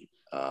community,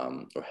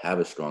 or have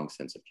a strong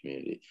sense of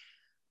community.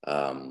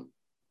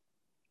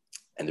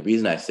 And the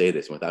reason I say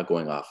this, without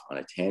going off on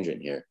a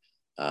tangent here,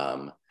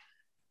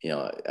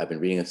 I've been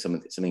reading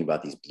something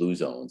about these blue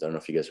zones. I don't know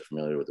if you guys are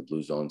familiar with the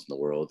blue zones in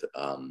the world.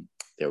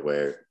 They're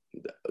where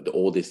the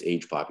oldest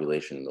age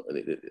population,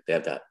 they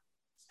have the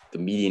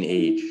median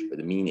age, or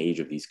the mean age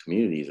of these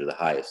communities are the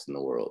highest in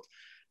the world.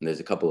 And there's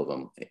a couple of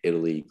them: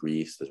 Italy,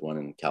 Greece. There's one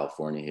in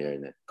California here,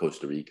 and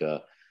Costa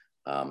Rica.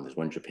 There's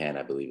one in Japan,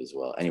 I believe, as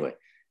well. Anyway,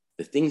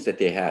 the things that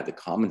they have, the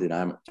common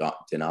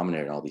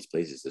denominator in all these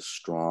places, is a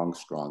strong,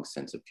 strong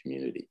sense of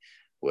community,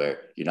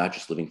 where you're not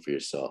just living for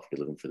yourself, you're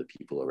living for the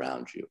people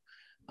around you.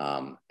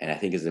 And I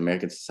think as an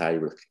American society,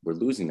 we're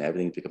losing that.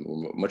 Everything's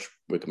becoming much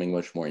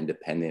more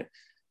independent.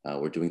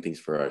 We're doing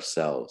things for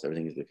ourselves.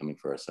 Everything is becoming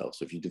for ourselves.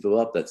 So if you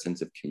develop that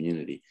sense of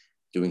community,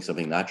 doing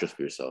something not just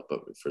for yourself,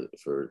 but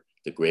for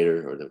the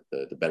greater, or the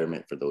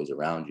betterment for those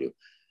around you,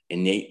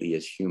 innately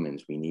as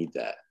humans, we need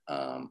that.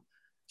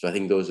 So I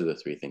think those are the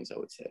three things I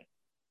would say.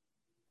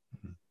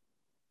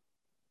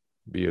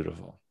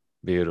 Beautiful.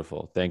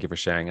 Beautiful. Thank you for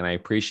sharing. And I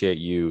appreciate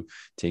you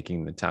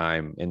taking the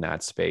time in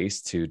that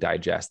space to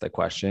digest the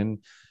question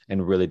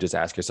and really just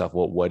ask yourself,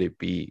 what would it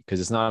be? Because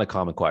it's not a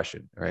common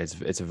question, right?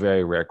 It's a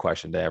very rare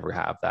question to ever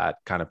have that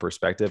kind of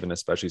perspective. And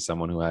especially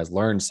someone who has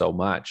learned so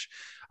much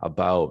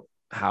about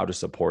how to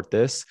support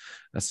this.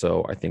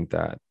 So I think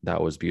that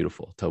was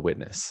beautiful to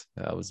witness.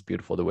 That was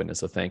beautiful to witness.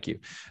 So thank you.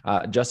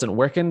 Justin,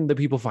 where can the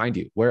people find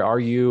you? Where are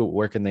you?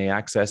 Where can they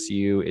access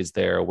you? Is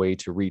there a way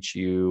to reach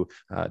you?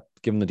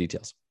 Give them the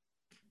details.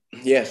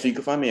 Yeah, so you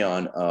can find me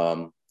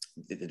on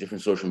the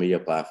different social media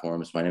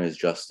platforms. My name is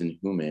Justin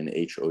Heumann,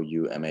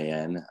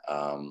 Houman.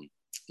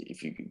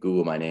 If you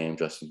Google my name,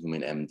 Justin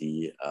Heumann,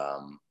 MD, I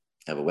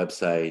have a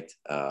website,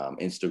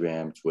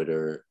 Instagram,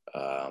 Twitter.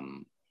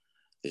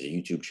 There's a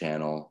YouTube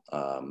channel,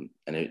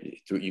 and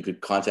you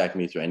could contact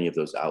me through any of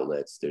those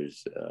outlets.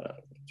 There's a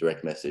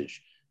direct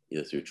message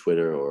either through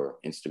Twitter or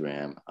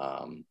Instagram,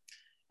 and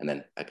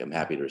then I'm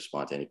happy to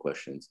respond to any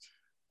questions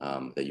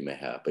that you may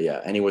have. But yeah,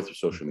 anywhere through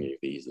social media, you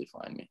can easily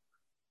find me.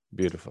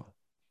 Beautiful.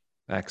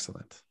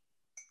 Excellent.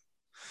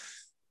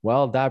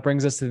 Well, that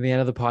brings us to the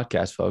end of the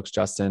podcast, folks.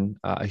 Justin,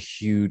 a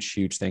huge,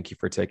 huge thank you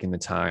for taking the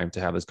time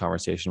to have this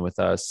conversation with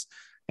us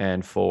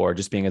and for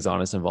just being as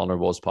honest and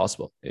vulnerable as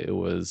possible. It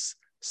was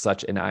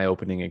such an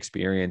eye-opening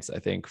experience, I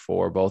think,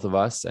 for both of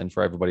us and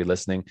for everybody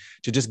listening,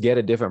 to just get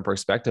a different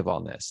perspective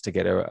on this, to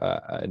get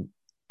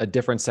a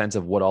different sense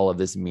of what all of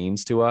this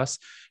means to us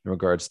in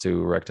regards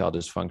to erectile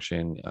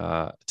dysfunction,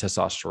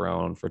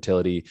 testosterone,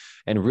 fertility,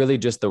 and really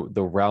just the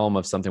realm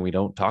of something we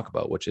don't talk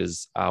about, which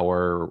is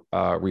our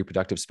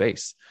reproductive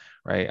space,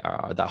 right?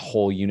 That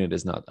whole unit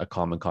is not a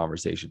common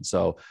conversation.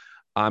 So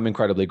I'm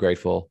incredibly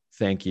grateful.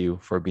 Thank you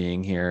for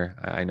being here.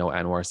 I know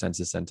Anwar sends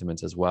his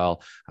sentiments as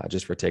well,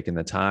 just for taking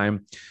the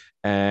time.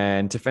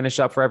 And to finish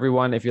up for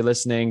everyone, if you're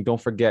listening, don't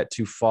forget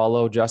to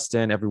follow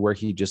Justin everywhere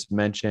he just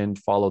mentioned.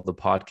 Follow the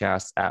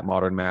podcast at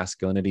Modern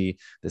Masculinity.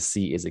 The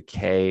C is a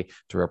K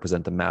to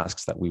represent the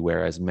masks that we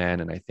wear as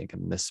men. And I think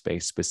in this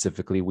space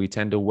specifically, we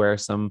tend to wear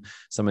some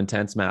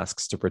intense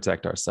masks to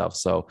protect ourselves.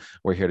 So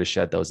we're here to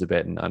shed those a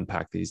bit and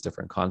unpack these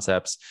different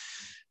concepts.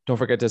 Don't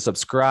forget to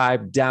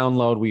subscribe,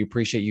 download. We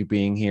appreciate you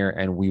being here,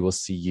 and we will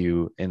see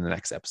you in the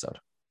next episode.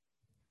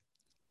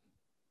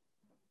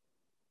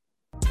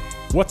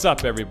 What's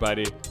up,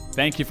 everybody?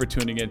 Thank you for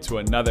tuning in to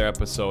another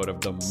episode of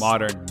the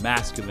Modern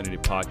Masculinity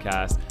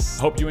Podcast.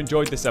 I hope you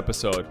enjoyed this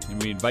episode,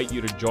 and we invite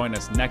you to join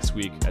us next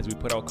week as we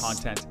put out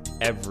content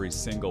every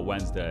single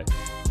Wednesday.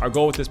 Our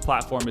goal with this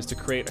platform is to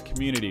create a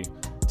community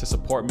to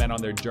support men on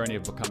their journey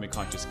of becoming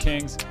conscious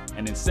kings.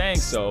 And in saying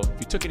so, if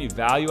you took any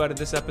value out of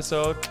this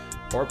episode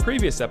or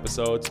previous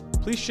episodes,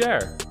 please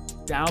share,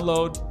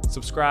 download,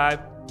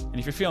 subscribe, and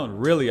if you're feeling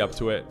really up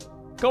to it,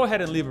 go ahead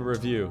and leave a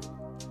review.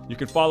 You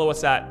can follow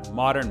us at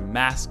Modern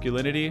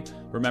Masculinity.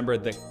 Remember,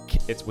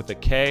 it's with a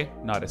K,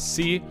 not a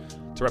C,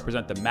 to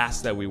represent the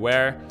masks that we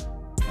wear.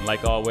 And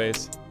like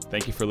always,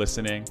 thank you for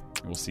listening,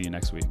 and we'll see you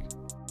next week.